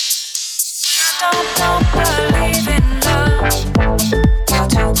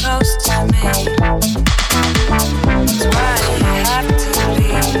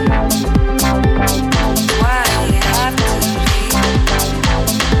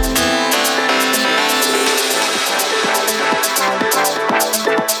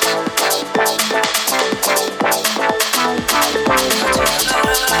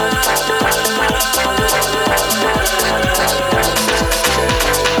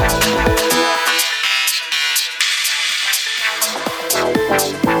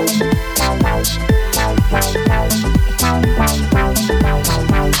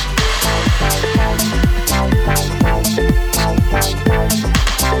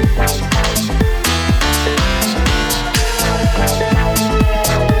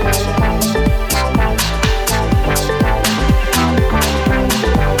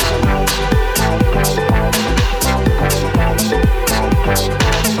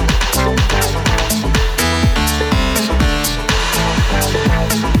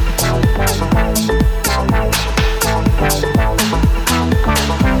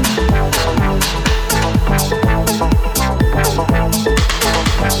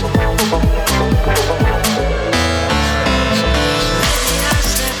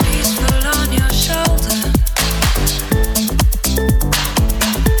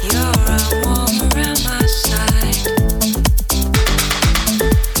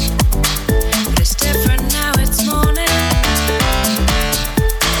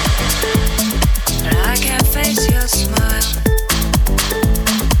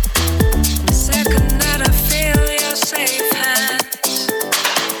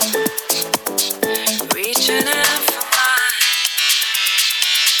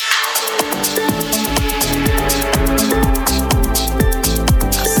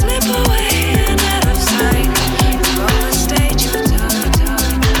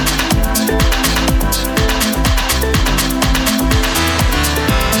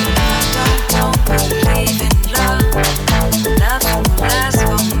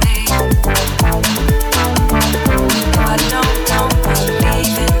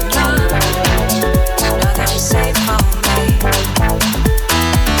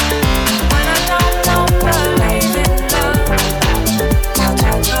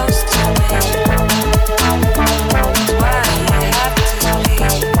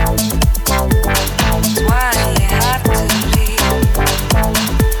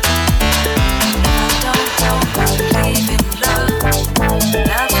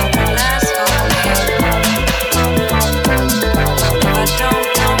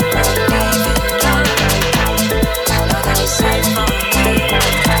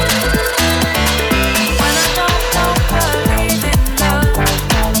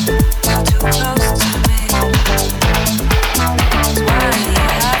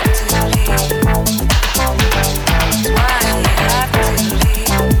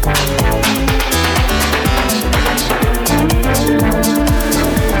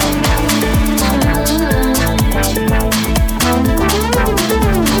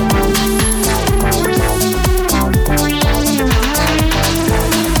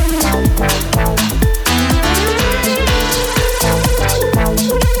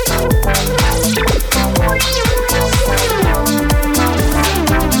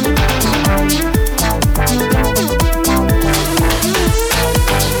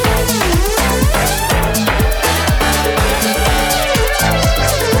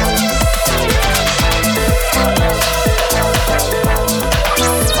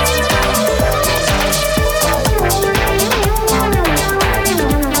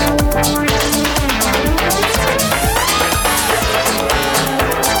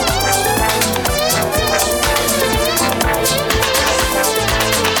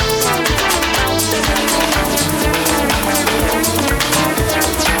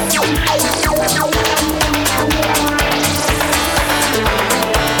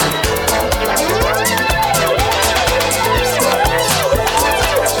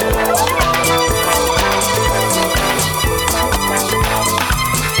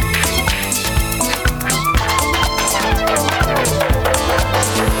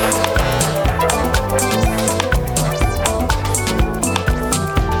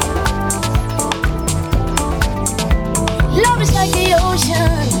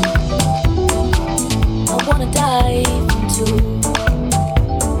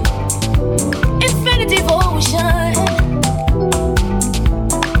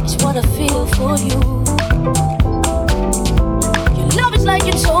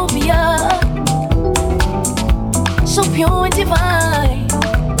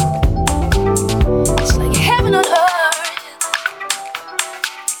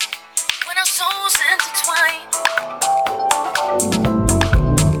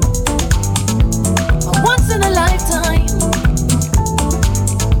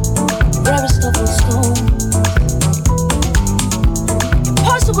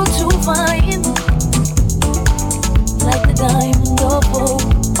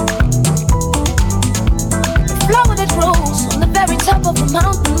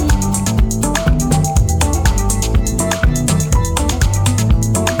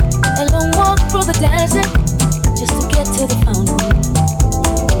 desert just to get to the fountain.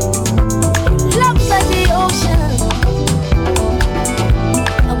 Love's like the ocean,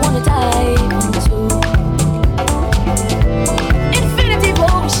 I wanna dive into. Infinite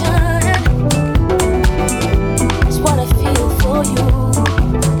devotion is what I feel for you.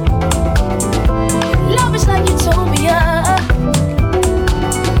 Love is like utopia,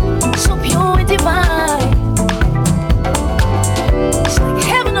 so pure and divine. It's like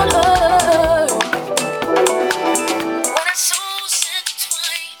heaven on earth when our souls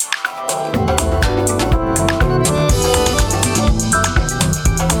intertwine.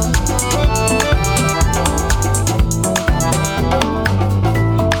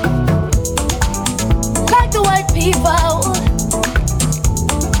 Like the white people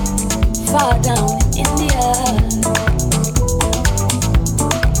far down in India.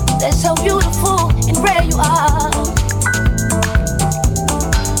 That's how beautiful and rare you are.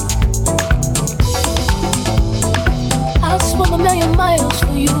 I'll swim a million miles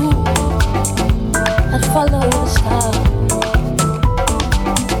for you. I'd follow the star.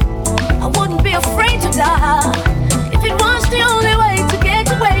 I wouldn't be afraid to die if it was the only way to get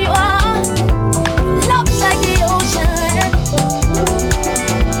to where you are. Love's like the ocean,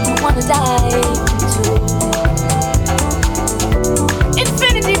 I wanna dive into.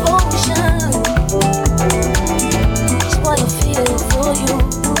 Infinite devotion is what I feel for you.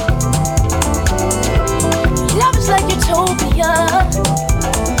 Love is like utopia,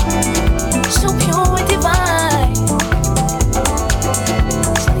 so pure and divine.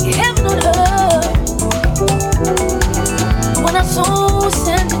 It's like heaven on earth when our souls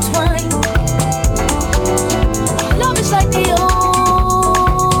intertwine. Love is like the ocean,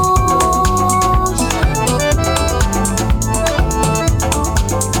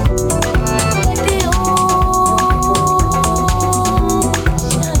 like the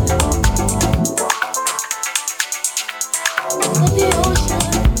ocean.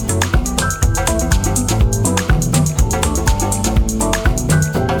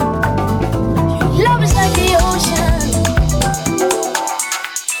 Love is like the ocean.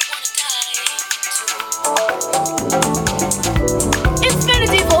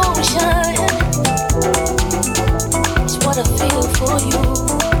 Infinite devotion is what I feel for you.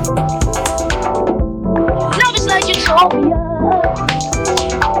 Love is like utopia,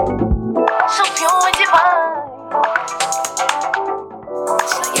 so pure and divine.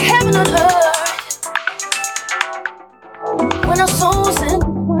 It's like heaven on earth when our souls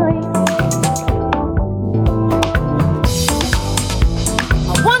intertwine.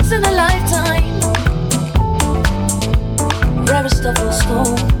 A once in a lifetime, rarest of all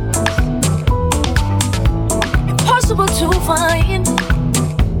stones, impossible to find,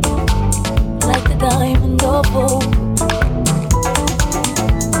 like the diamond or gold.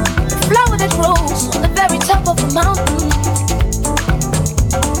 The flower that grows on the very top of the mountain.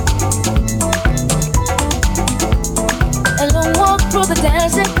 A long walk through the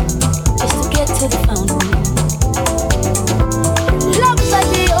desert just to get to the fountain. Love's like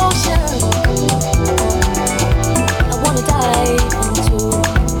the ocean, I wanna dive into.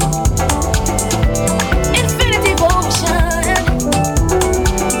 Infinite devotion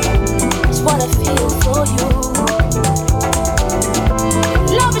is what I feel for you.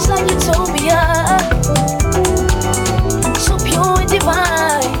 Love is like utopia, so pure and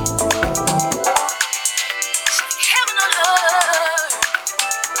divine. It's like heaven on earth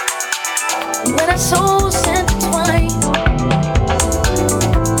when our souls intertwine.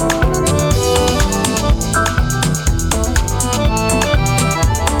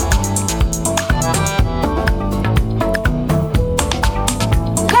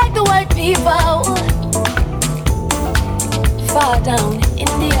 Like the white people far down in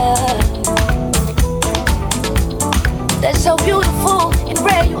India. That's how beautiful and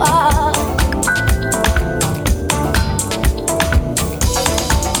rare you are.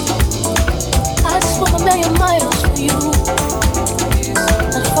 I'd swim a million miles for you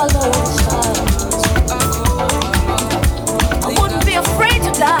and follow the stars. I wouldn't be afraid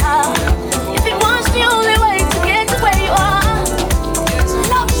to die if it was the only way to get to where you are.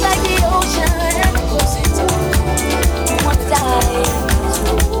 Love's like the ocean, I wanna dive.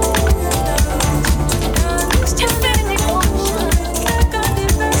 Infinite devotion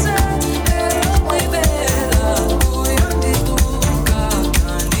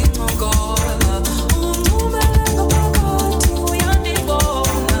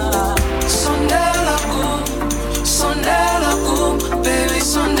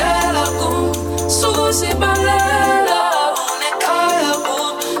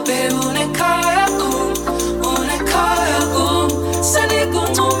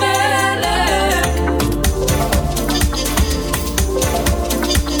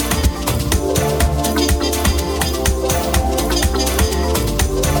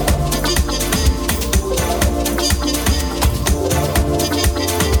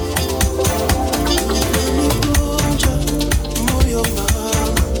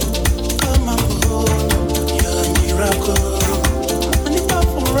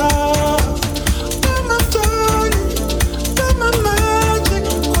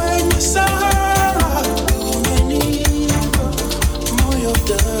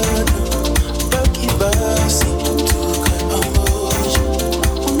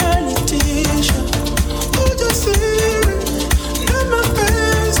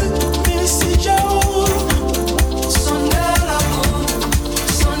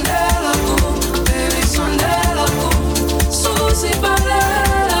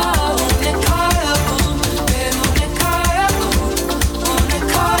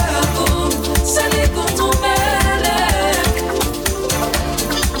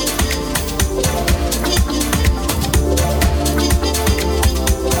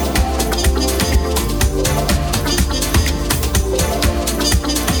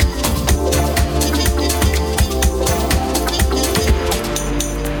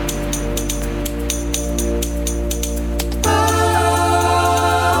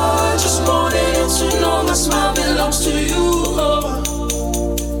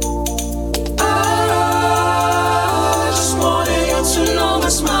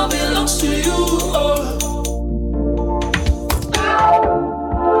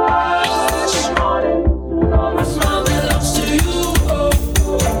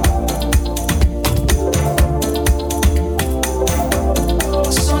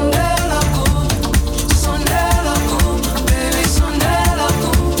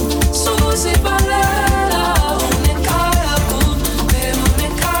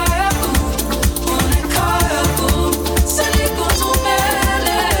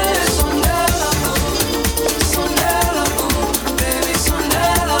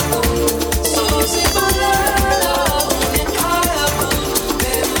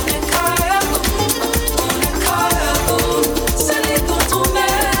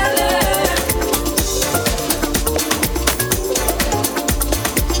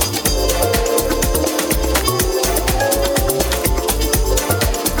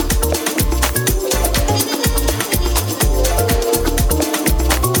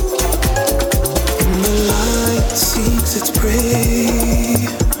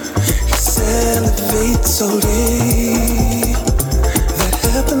so deep that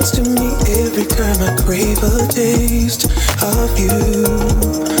happens to me every time I crave a taste of you,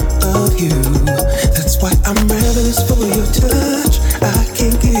 of you. That's why I'm ravenous for your touch. I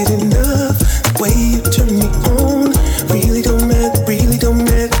can't get enough. The way you turn me on really don't matter, really don't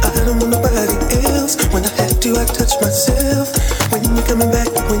matter. I don't want nobody else. When I have to, I touch myself. When you're coming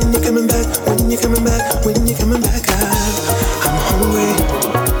back, when you're coming back, when you're coming back, when you're coming back, I'm hungry,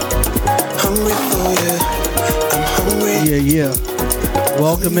 hungry for you. I'm hungry. Yeah.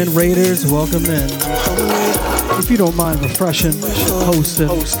 Welcome in, Raiders. Welcome in. If you don't mind refreshing, hosting,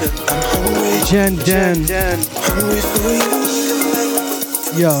 Jen Den.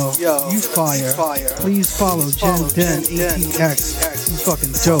 Yo, you fire. Please follow Jen Den ATX. He's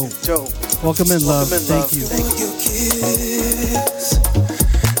fucking dope. Welcome in, love. Thank you.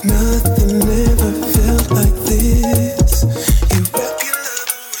 Nothing ever felt like this. You wrap your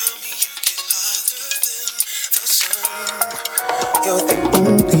love around me, you get harder than the sun. You're the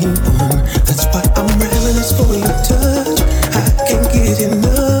only one. That's why I'm ravenous for your touch. I can't get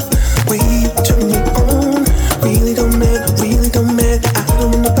enough. Way you turn me on really don't matter, really don't matter. I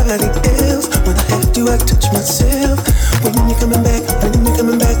don't want nobody else. When I have to, I touch myself. When you're coming back, when you're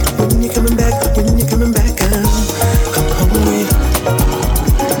coming back, when you're coming back, when you're coming back, I'm hungry,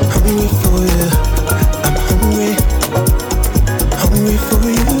 hungry for you. I'm hungry, hungry for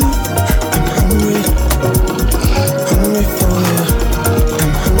you. I'm hungry, hungry for you.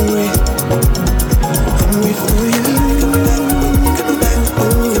 I'm hungry, hungry for you. When you're coming back,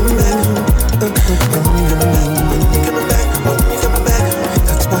 when you're coming back, when you're coming back, when you're coming back.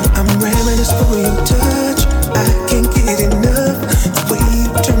 That's why I'm ravenous for your touch. I can't get enough. The way you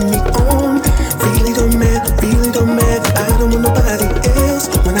turn me on really don't matter, really don't matter. I don't want nobody else.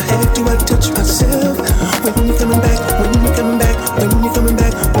 When I have to, I touch myself. When you're coming back, when you're coming back, when you're coming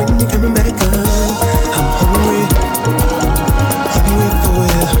back, when you're coming back, I'm hungry, hungry for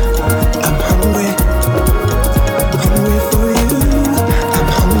you. I'm hungry, hungry for you. I'm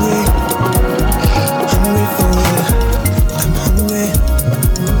hungry, hungry for you. I'm hungry,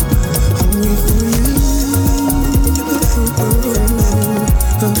 hungry for you.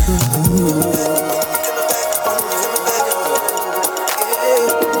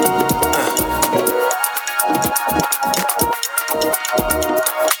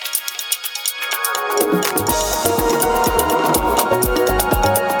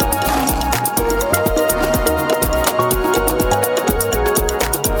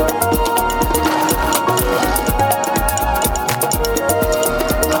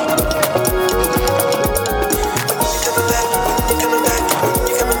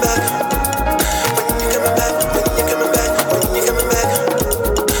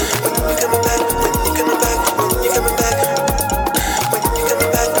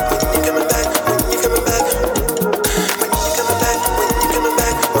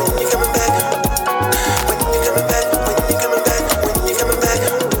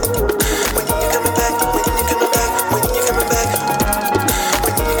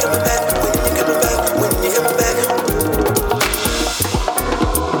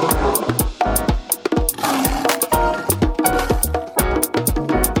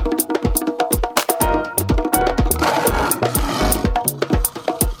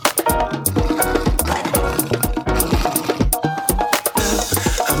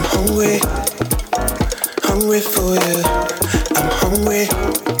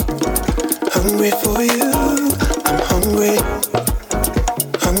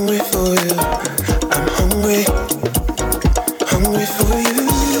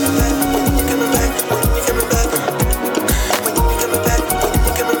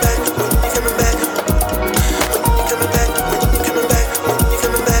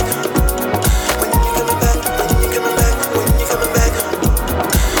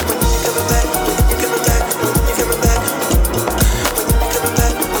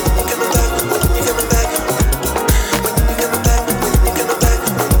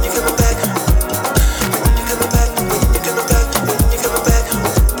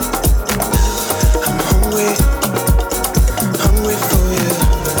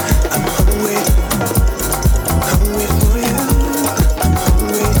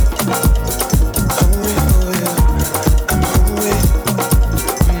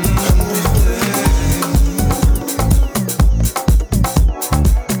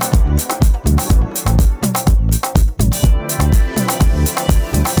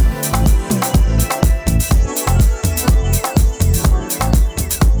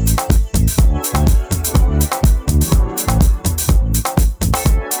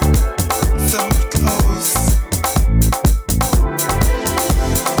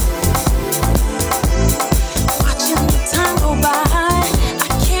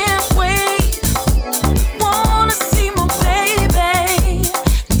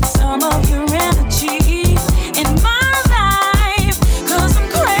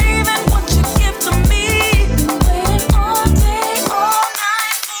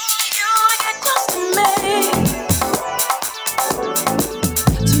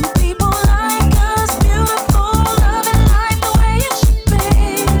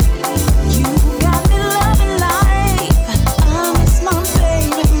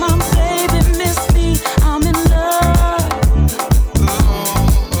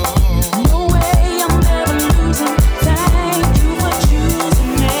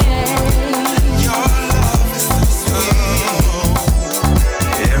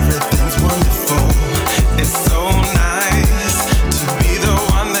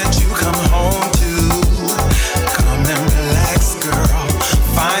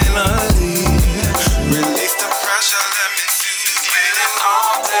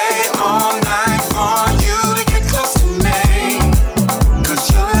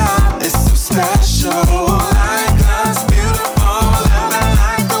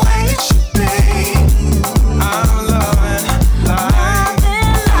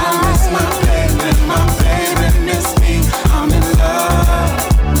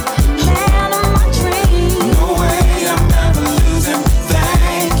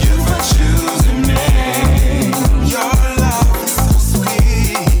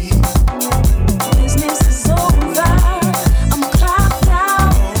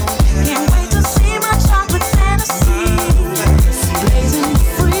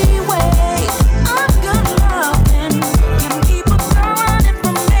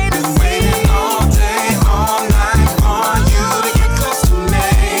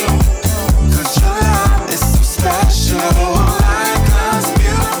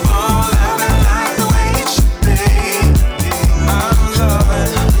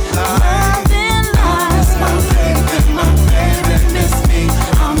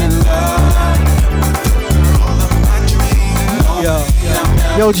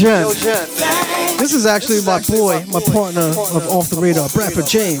 Yo, Jen. This is actually my boy, my partner of Off the Radar, Bradford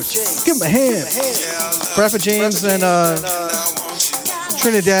James. Give him a hand. Bradford James and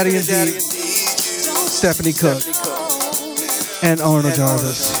Trinidadian D, Stephanie Cook, and Arnold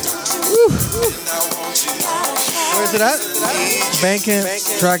Jarvis. Woo. Where's it at? Bandcamp,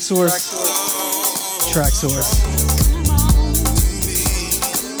 Tracksource.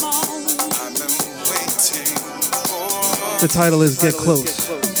 The title is Get Close.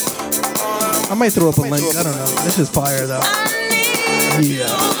 I might throw up a link. I don't know. This is fire though.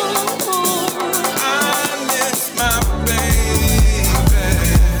 Yeah.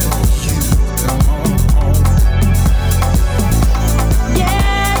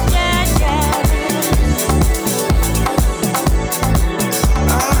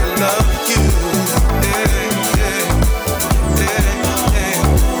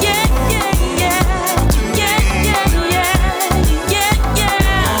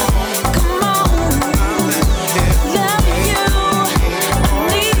 Love you, I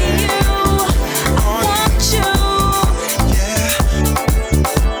need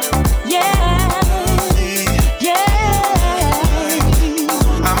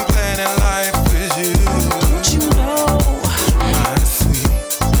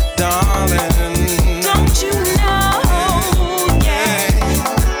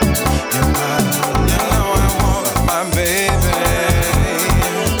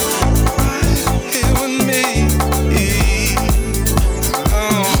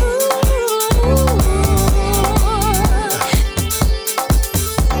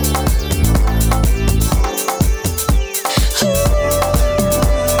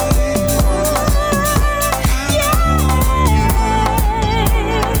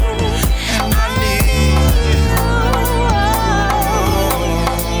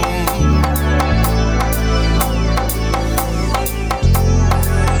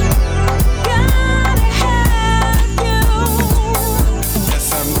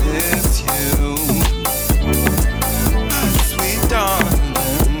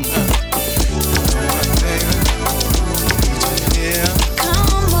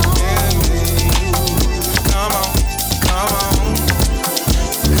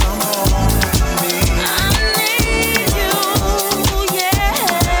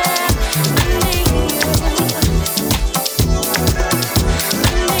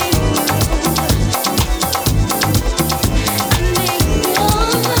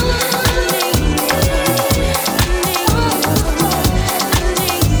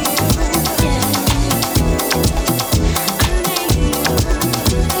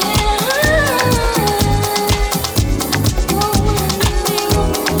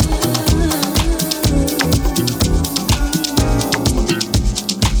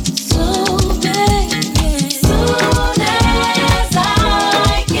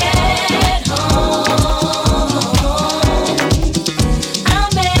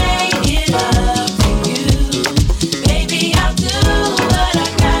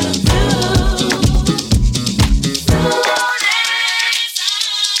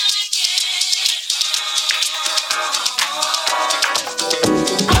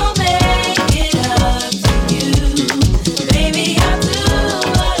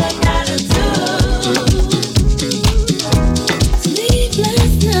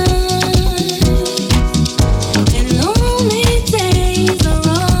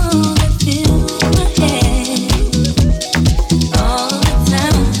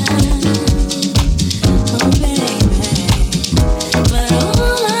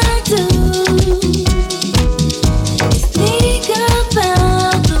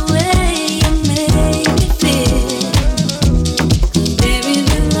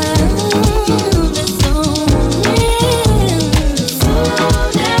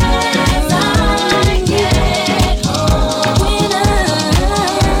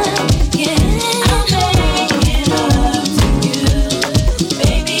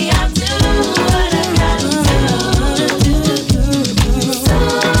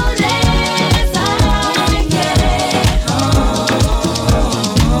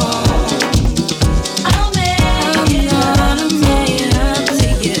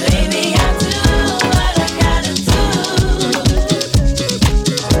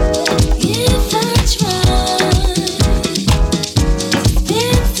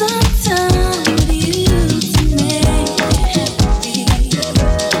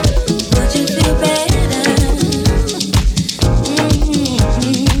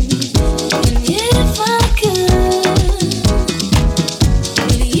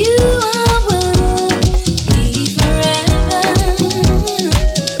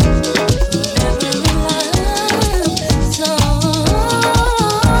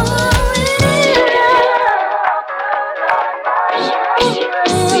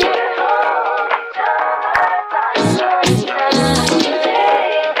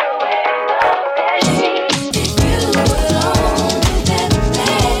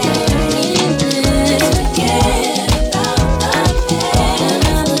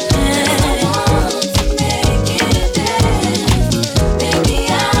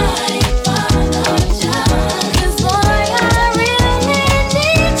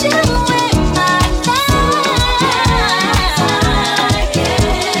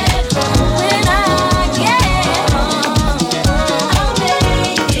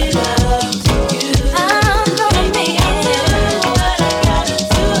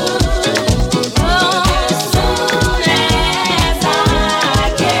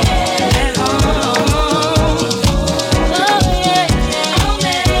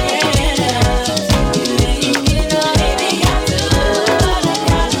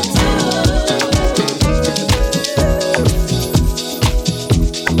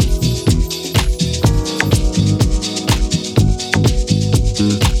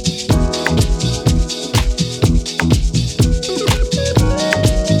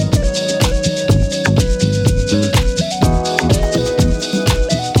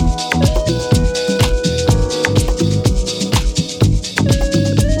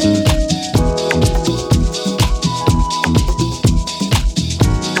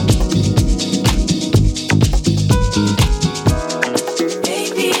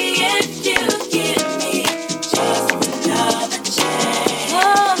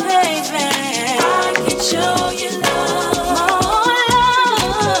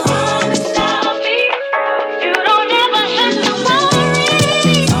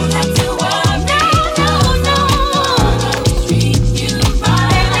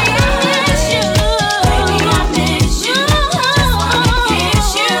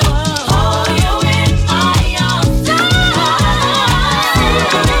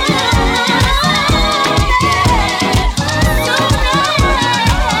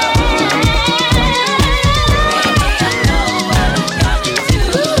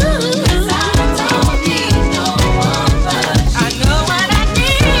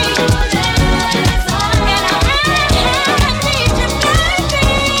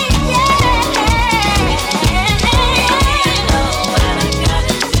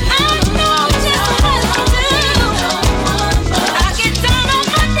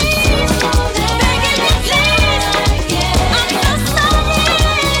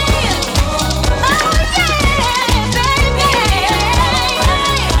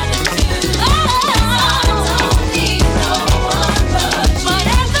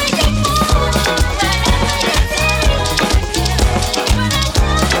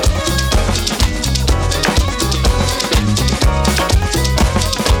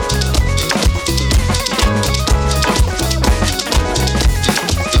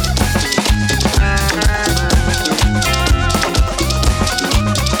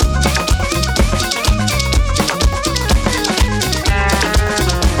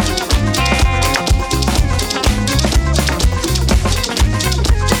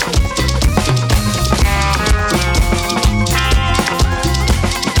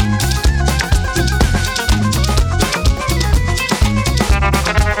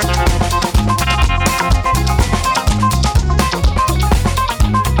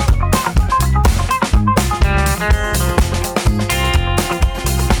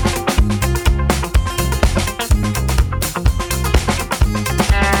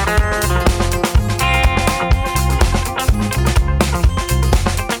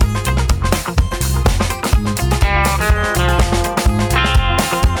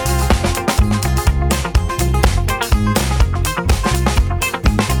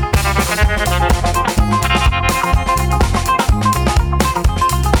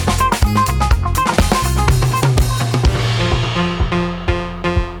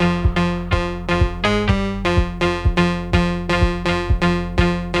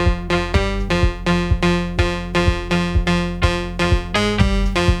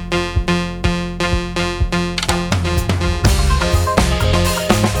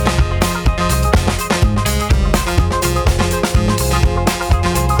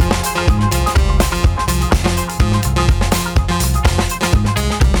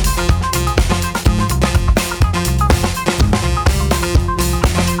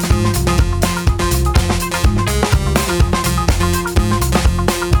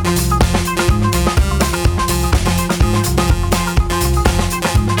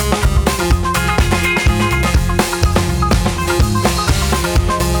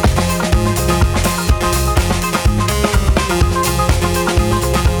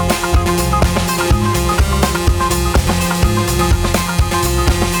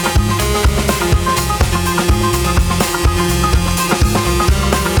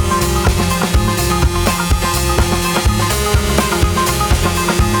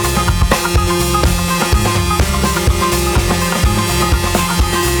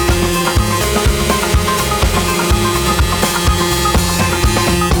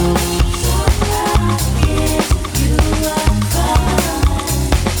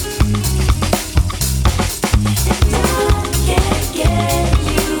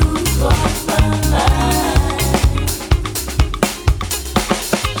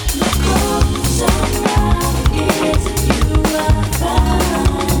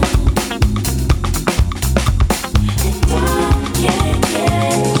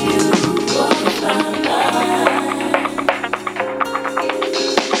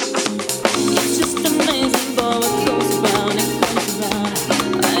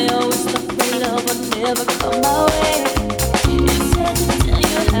my way. Instead to tell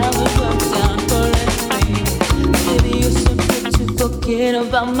you how it worked out for me. Maybe you're so quick to forget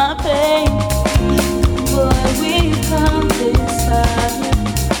about my pain. Boy, we've come this far.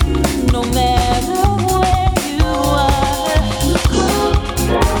 No matter where you are,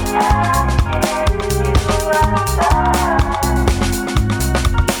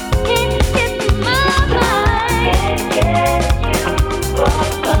 can't get my mind. Can't get you off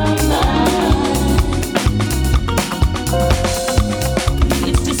my mind.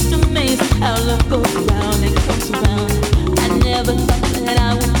 It's just amazing how love goes around and comes around. I never thought that I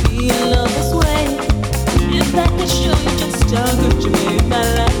would be in love this way. If I could show you just how good you made my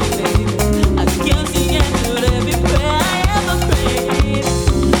life, baby, I guess you answered every prayer I ever prayed.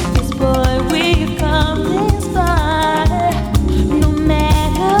 'Cause boy, we've come this far, no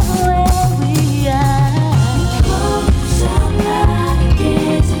matter where we are. Close up, I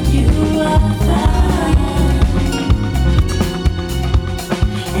guess you are fine,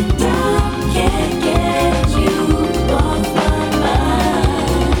 and I can't get you off my mind.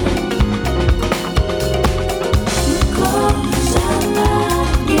 Close up, I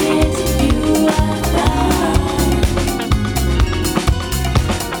guess you are fine,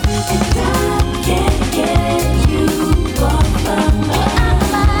 and I can't get you off my mind.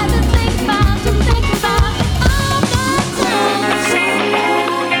 I'm to think about all the time. Close up,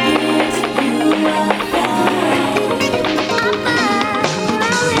 I guess you are fine. I'm fine,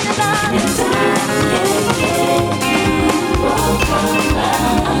 I'm really fine, and I can't get you off my mind.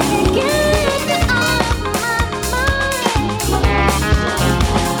 Get you off my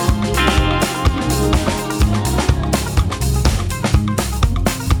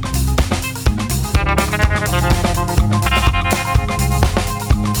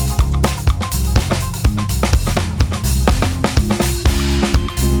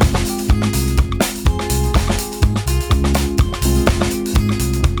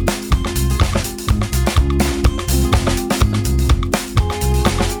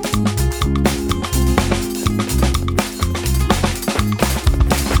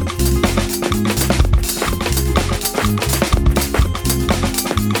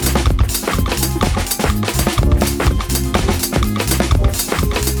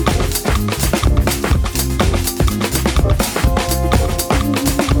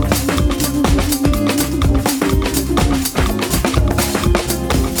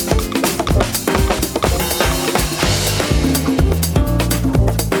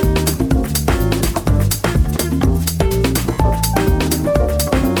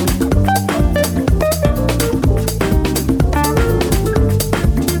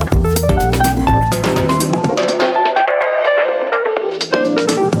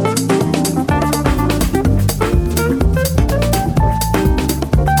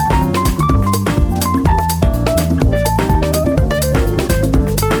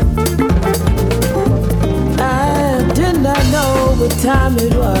time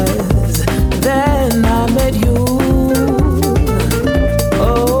it was, then I met you.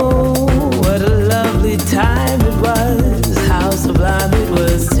 Oh, what a lovely time it was, how sublime it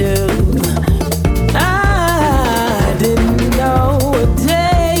was too. I didn't know what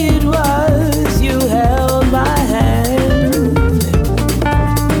day it was, you held my hand.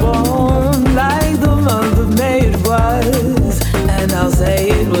 Warm like the month of May it was, and I'll say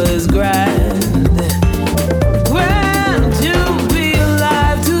it was grand.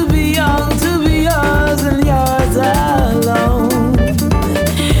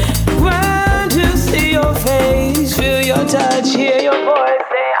 Touch, hear your voice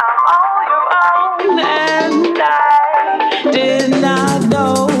say I'm all your own, and I did not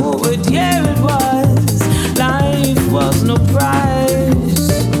know what year it was. Life was no prize,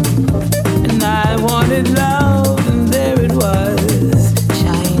 and I wanted love, and there it was,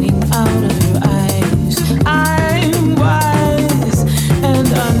 shining out of your eyes. I'm wise, and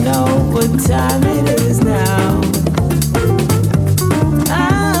I know what time it is now.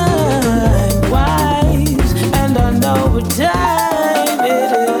 I'm wise, and I know what time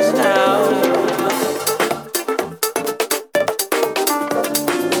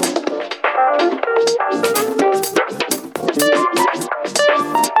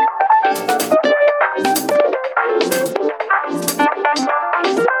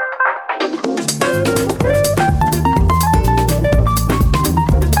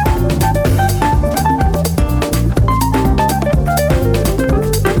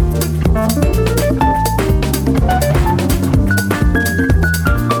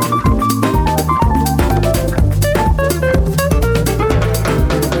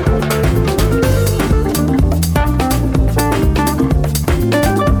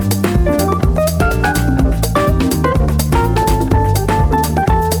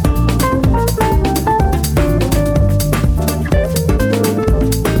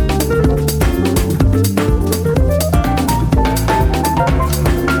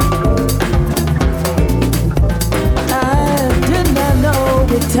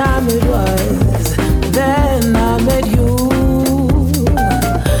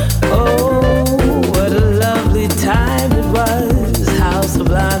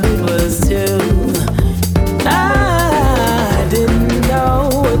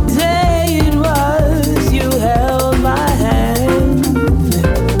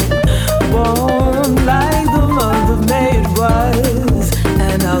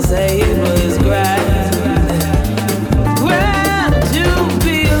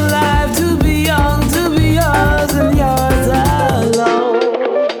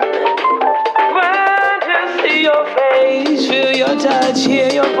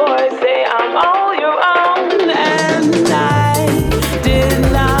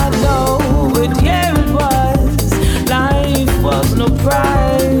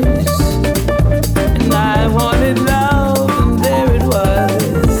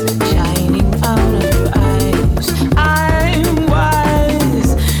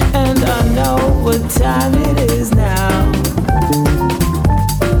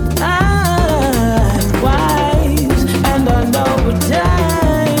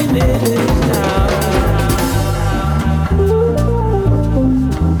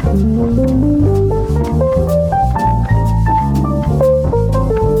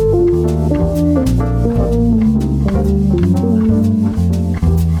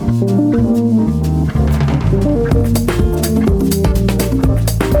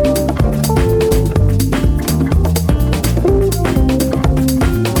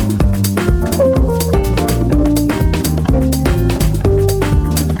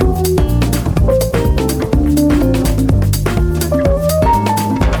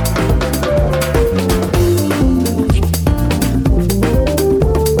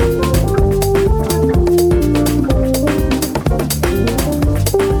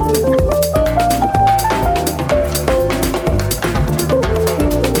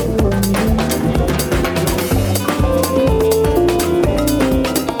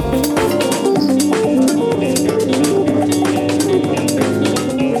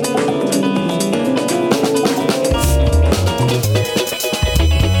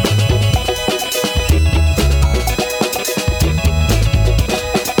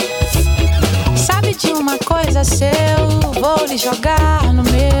e jogar no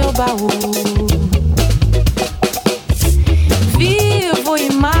meu baú. Vivo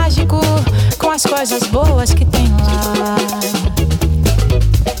e mágico com as coisas boas que tem lá.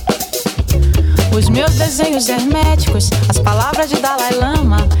 Os meus desenhos herméticos, as palavras de Dalai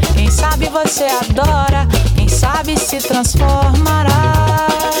Lama. Quem sabe você adora, quem sabe se transformará.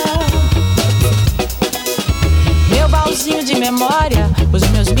 Meu baúzinho de memória, os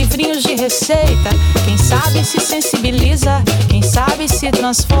meus livrinhos de receita. Quem sabe se sensibiliza, quem sabe se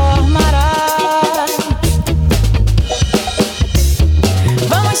transformará.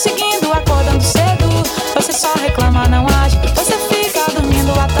 Vamos seguindo, acordando cedo. Você só reclama, não age. Você fica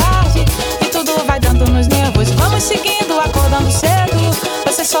dormindo à tarde e tudo vai dando nos nervos. Vamos seguindo, acordando cedo.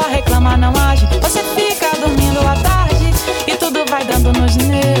 Você só reclama, não age. Você fica dormindo à tarde e tudo vai dando nos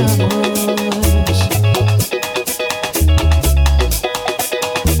nervos.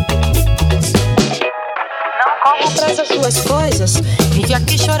 As suas coisas, vive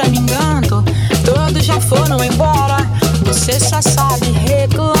aqui choramingando. Todos já foram embora, você só sabe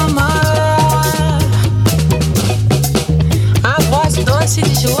reclamar. A voz doce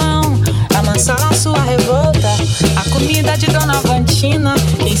de João amansará a sua revolta. A comida de Dona Vantina,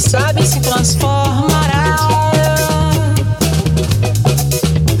 quem sabe se transformará.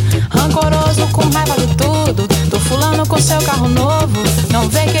 Rancoroso com raiva de tudo, tô fulano com seu carro novo. Não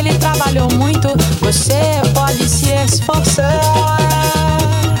vê que ele trabalhou muito, você pode se esforçar.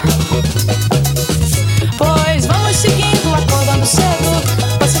 Pois vamos seguindo, acordando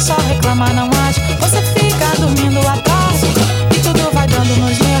cedo. Você só reclama, não age. Você fica dormindo à tarde e tudo vai dando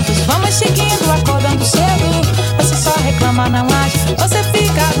nos nervos. Vamos seguindo, acordando cedo. Você só reclama, não age. Você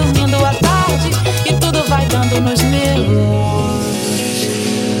fica dormindo à tarde e tudo vai dando nos nervos.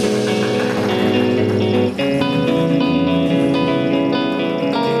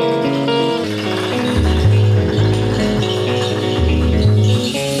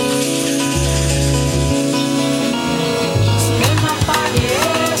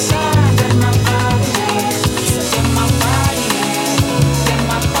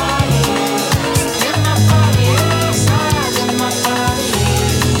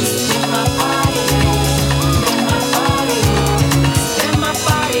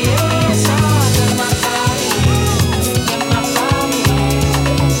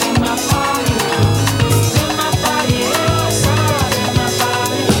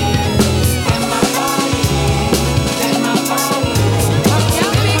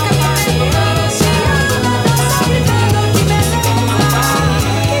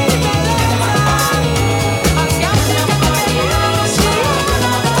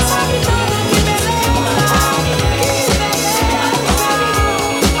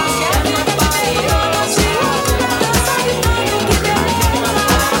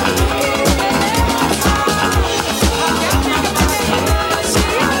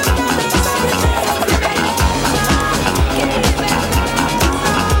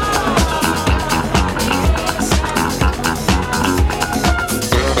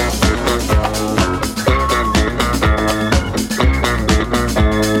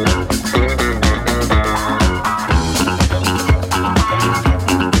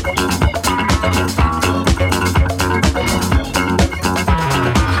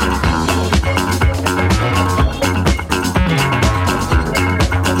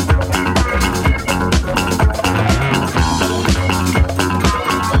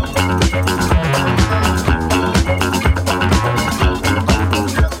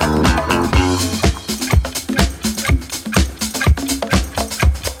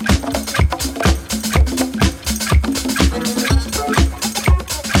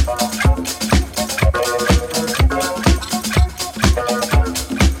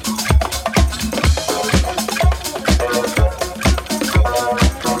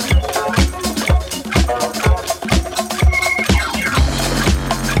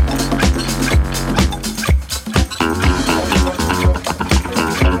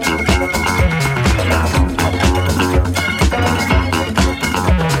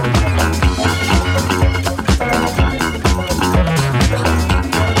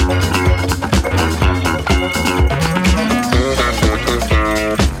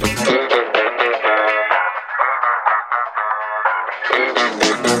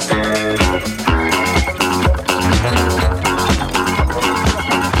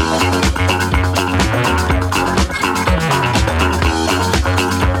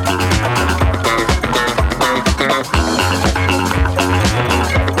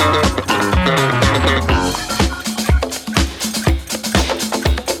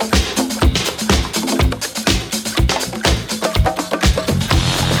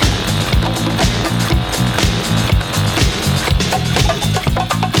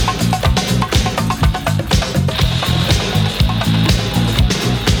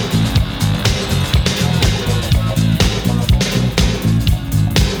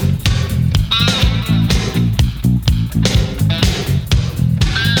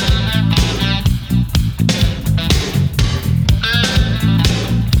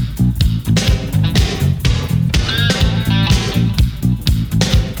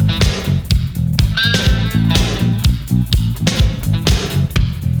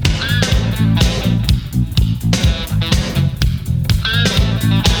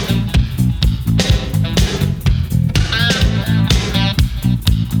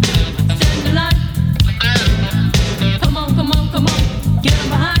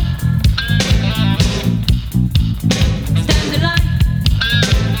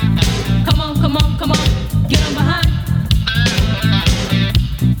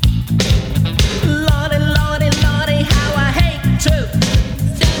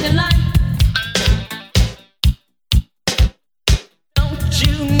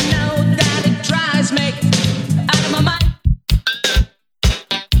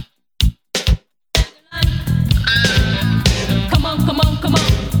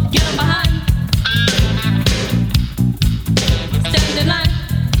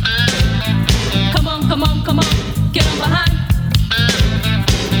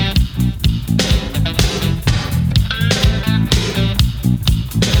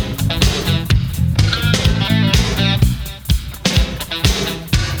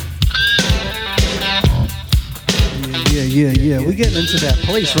 getting into that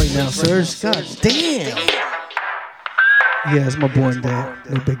place right now, Serge. God damn. Yeah, it's my born day.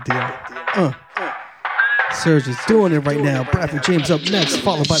 No big deal. Serge is doing it right now. Bradford James up next,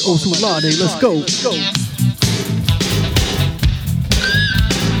 followed by Osulade. Let's go.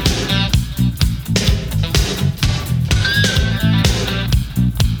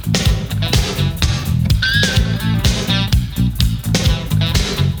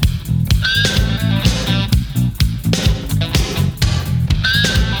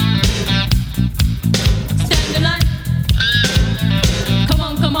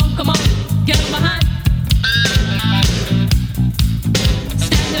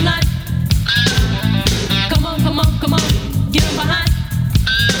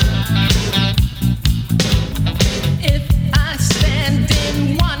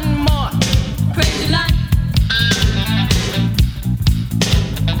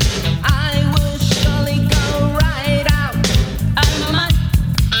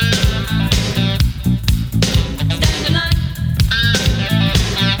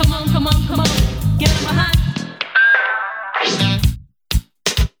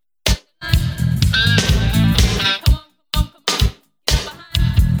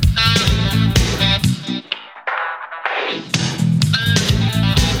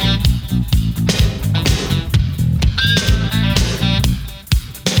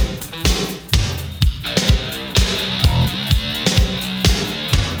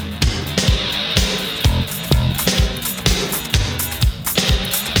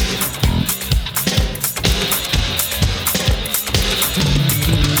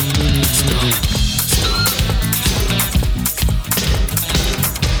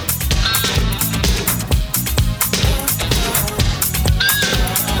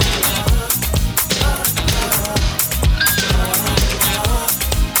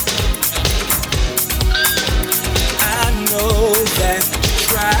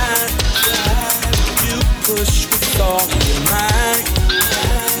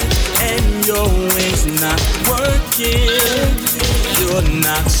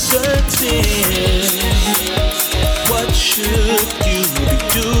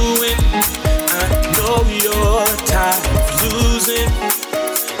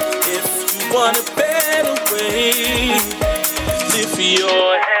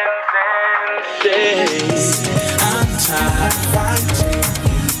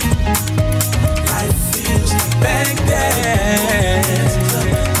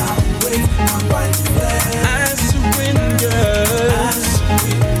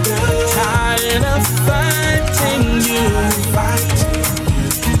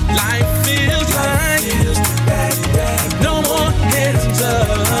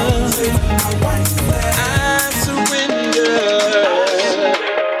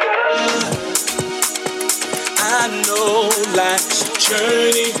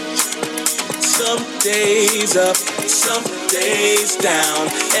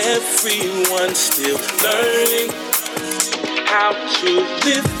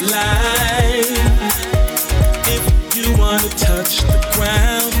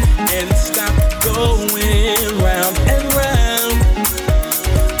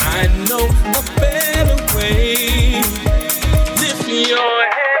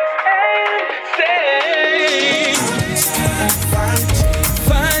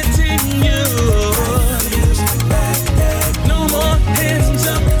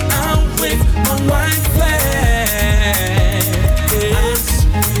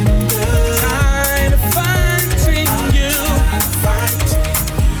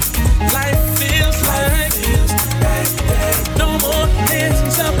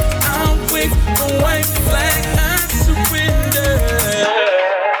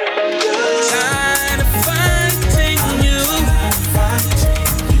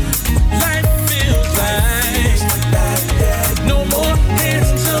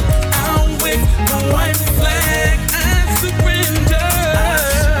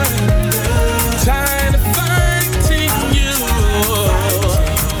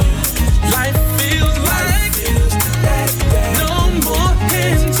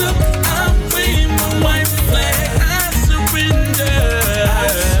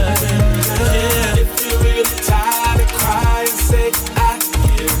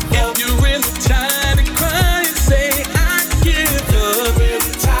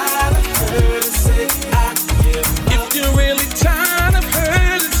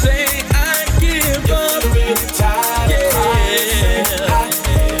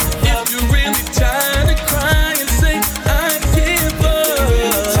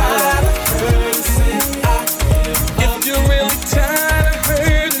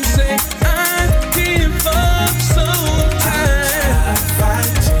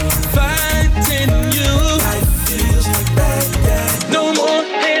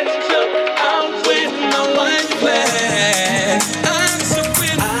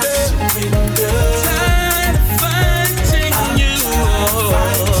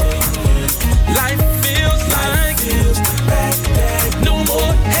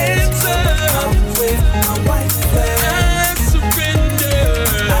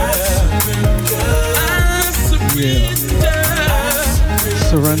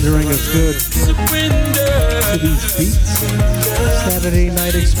 rendering of good to these beats. Saturday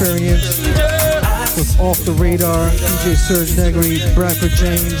night experience with Off the Radar, DJ Serge Negri, Bradford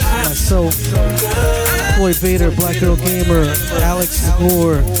James, myself, Floyd Vader, Black Girl Gamer, Alex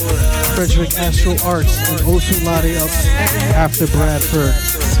Gore, Frederick Astro Arts, and Osulade up after Bradford.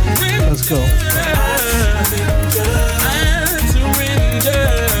 Let's go.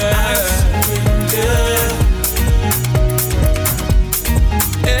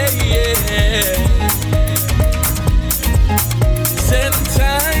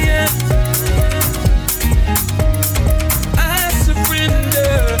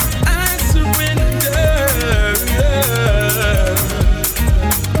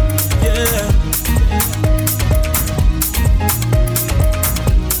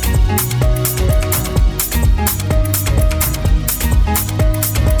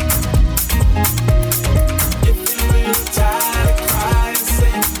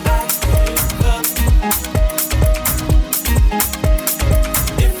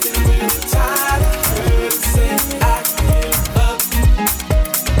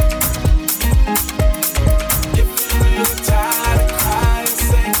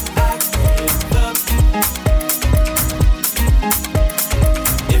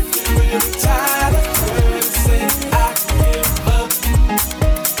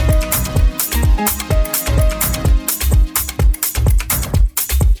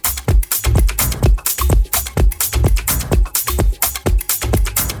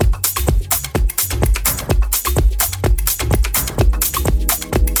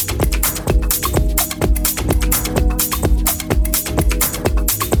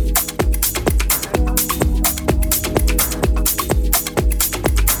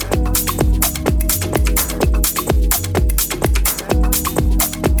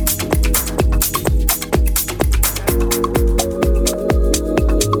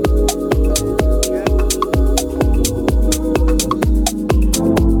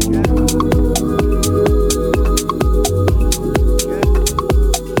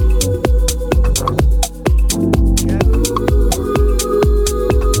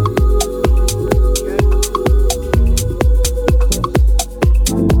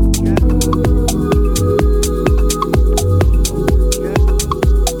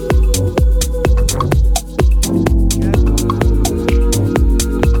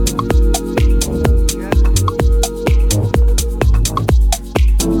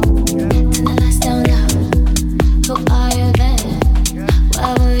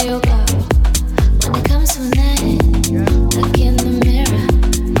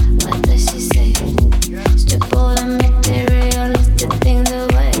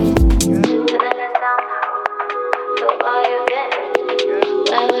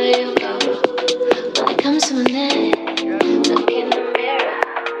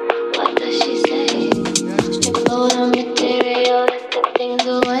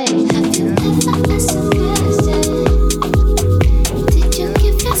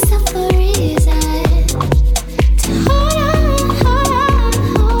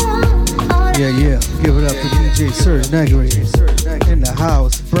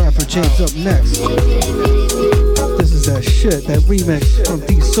 Remix from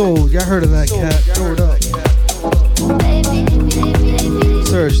DSol. Y'all heard of that cat? Throw it up.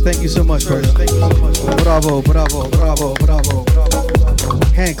 Serge, thank you so much, brother. Bravo, bravo, bravo, bravo.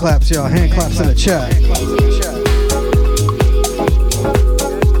 Hand claps, y'all. Hand claps in the chat.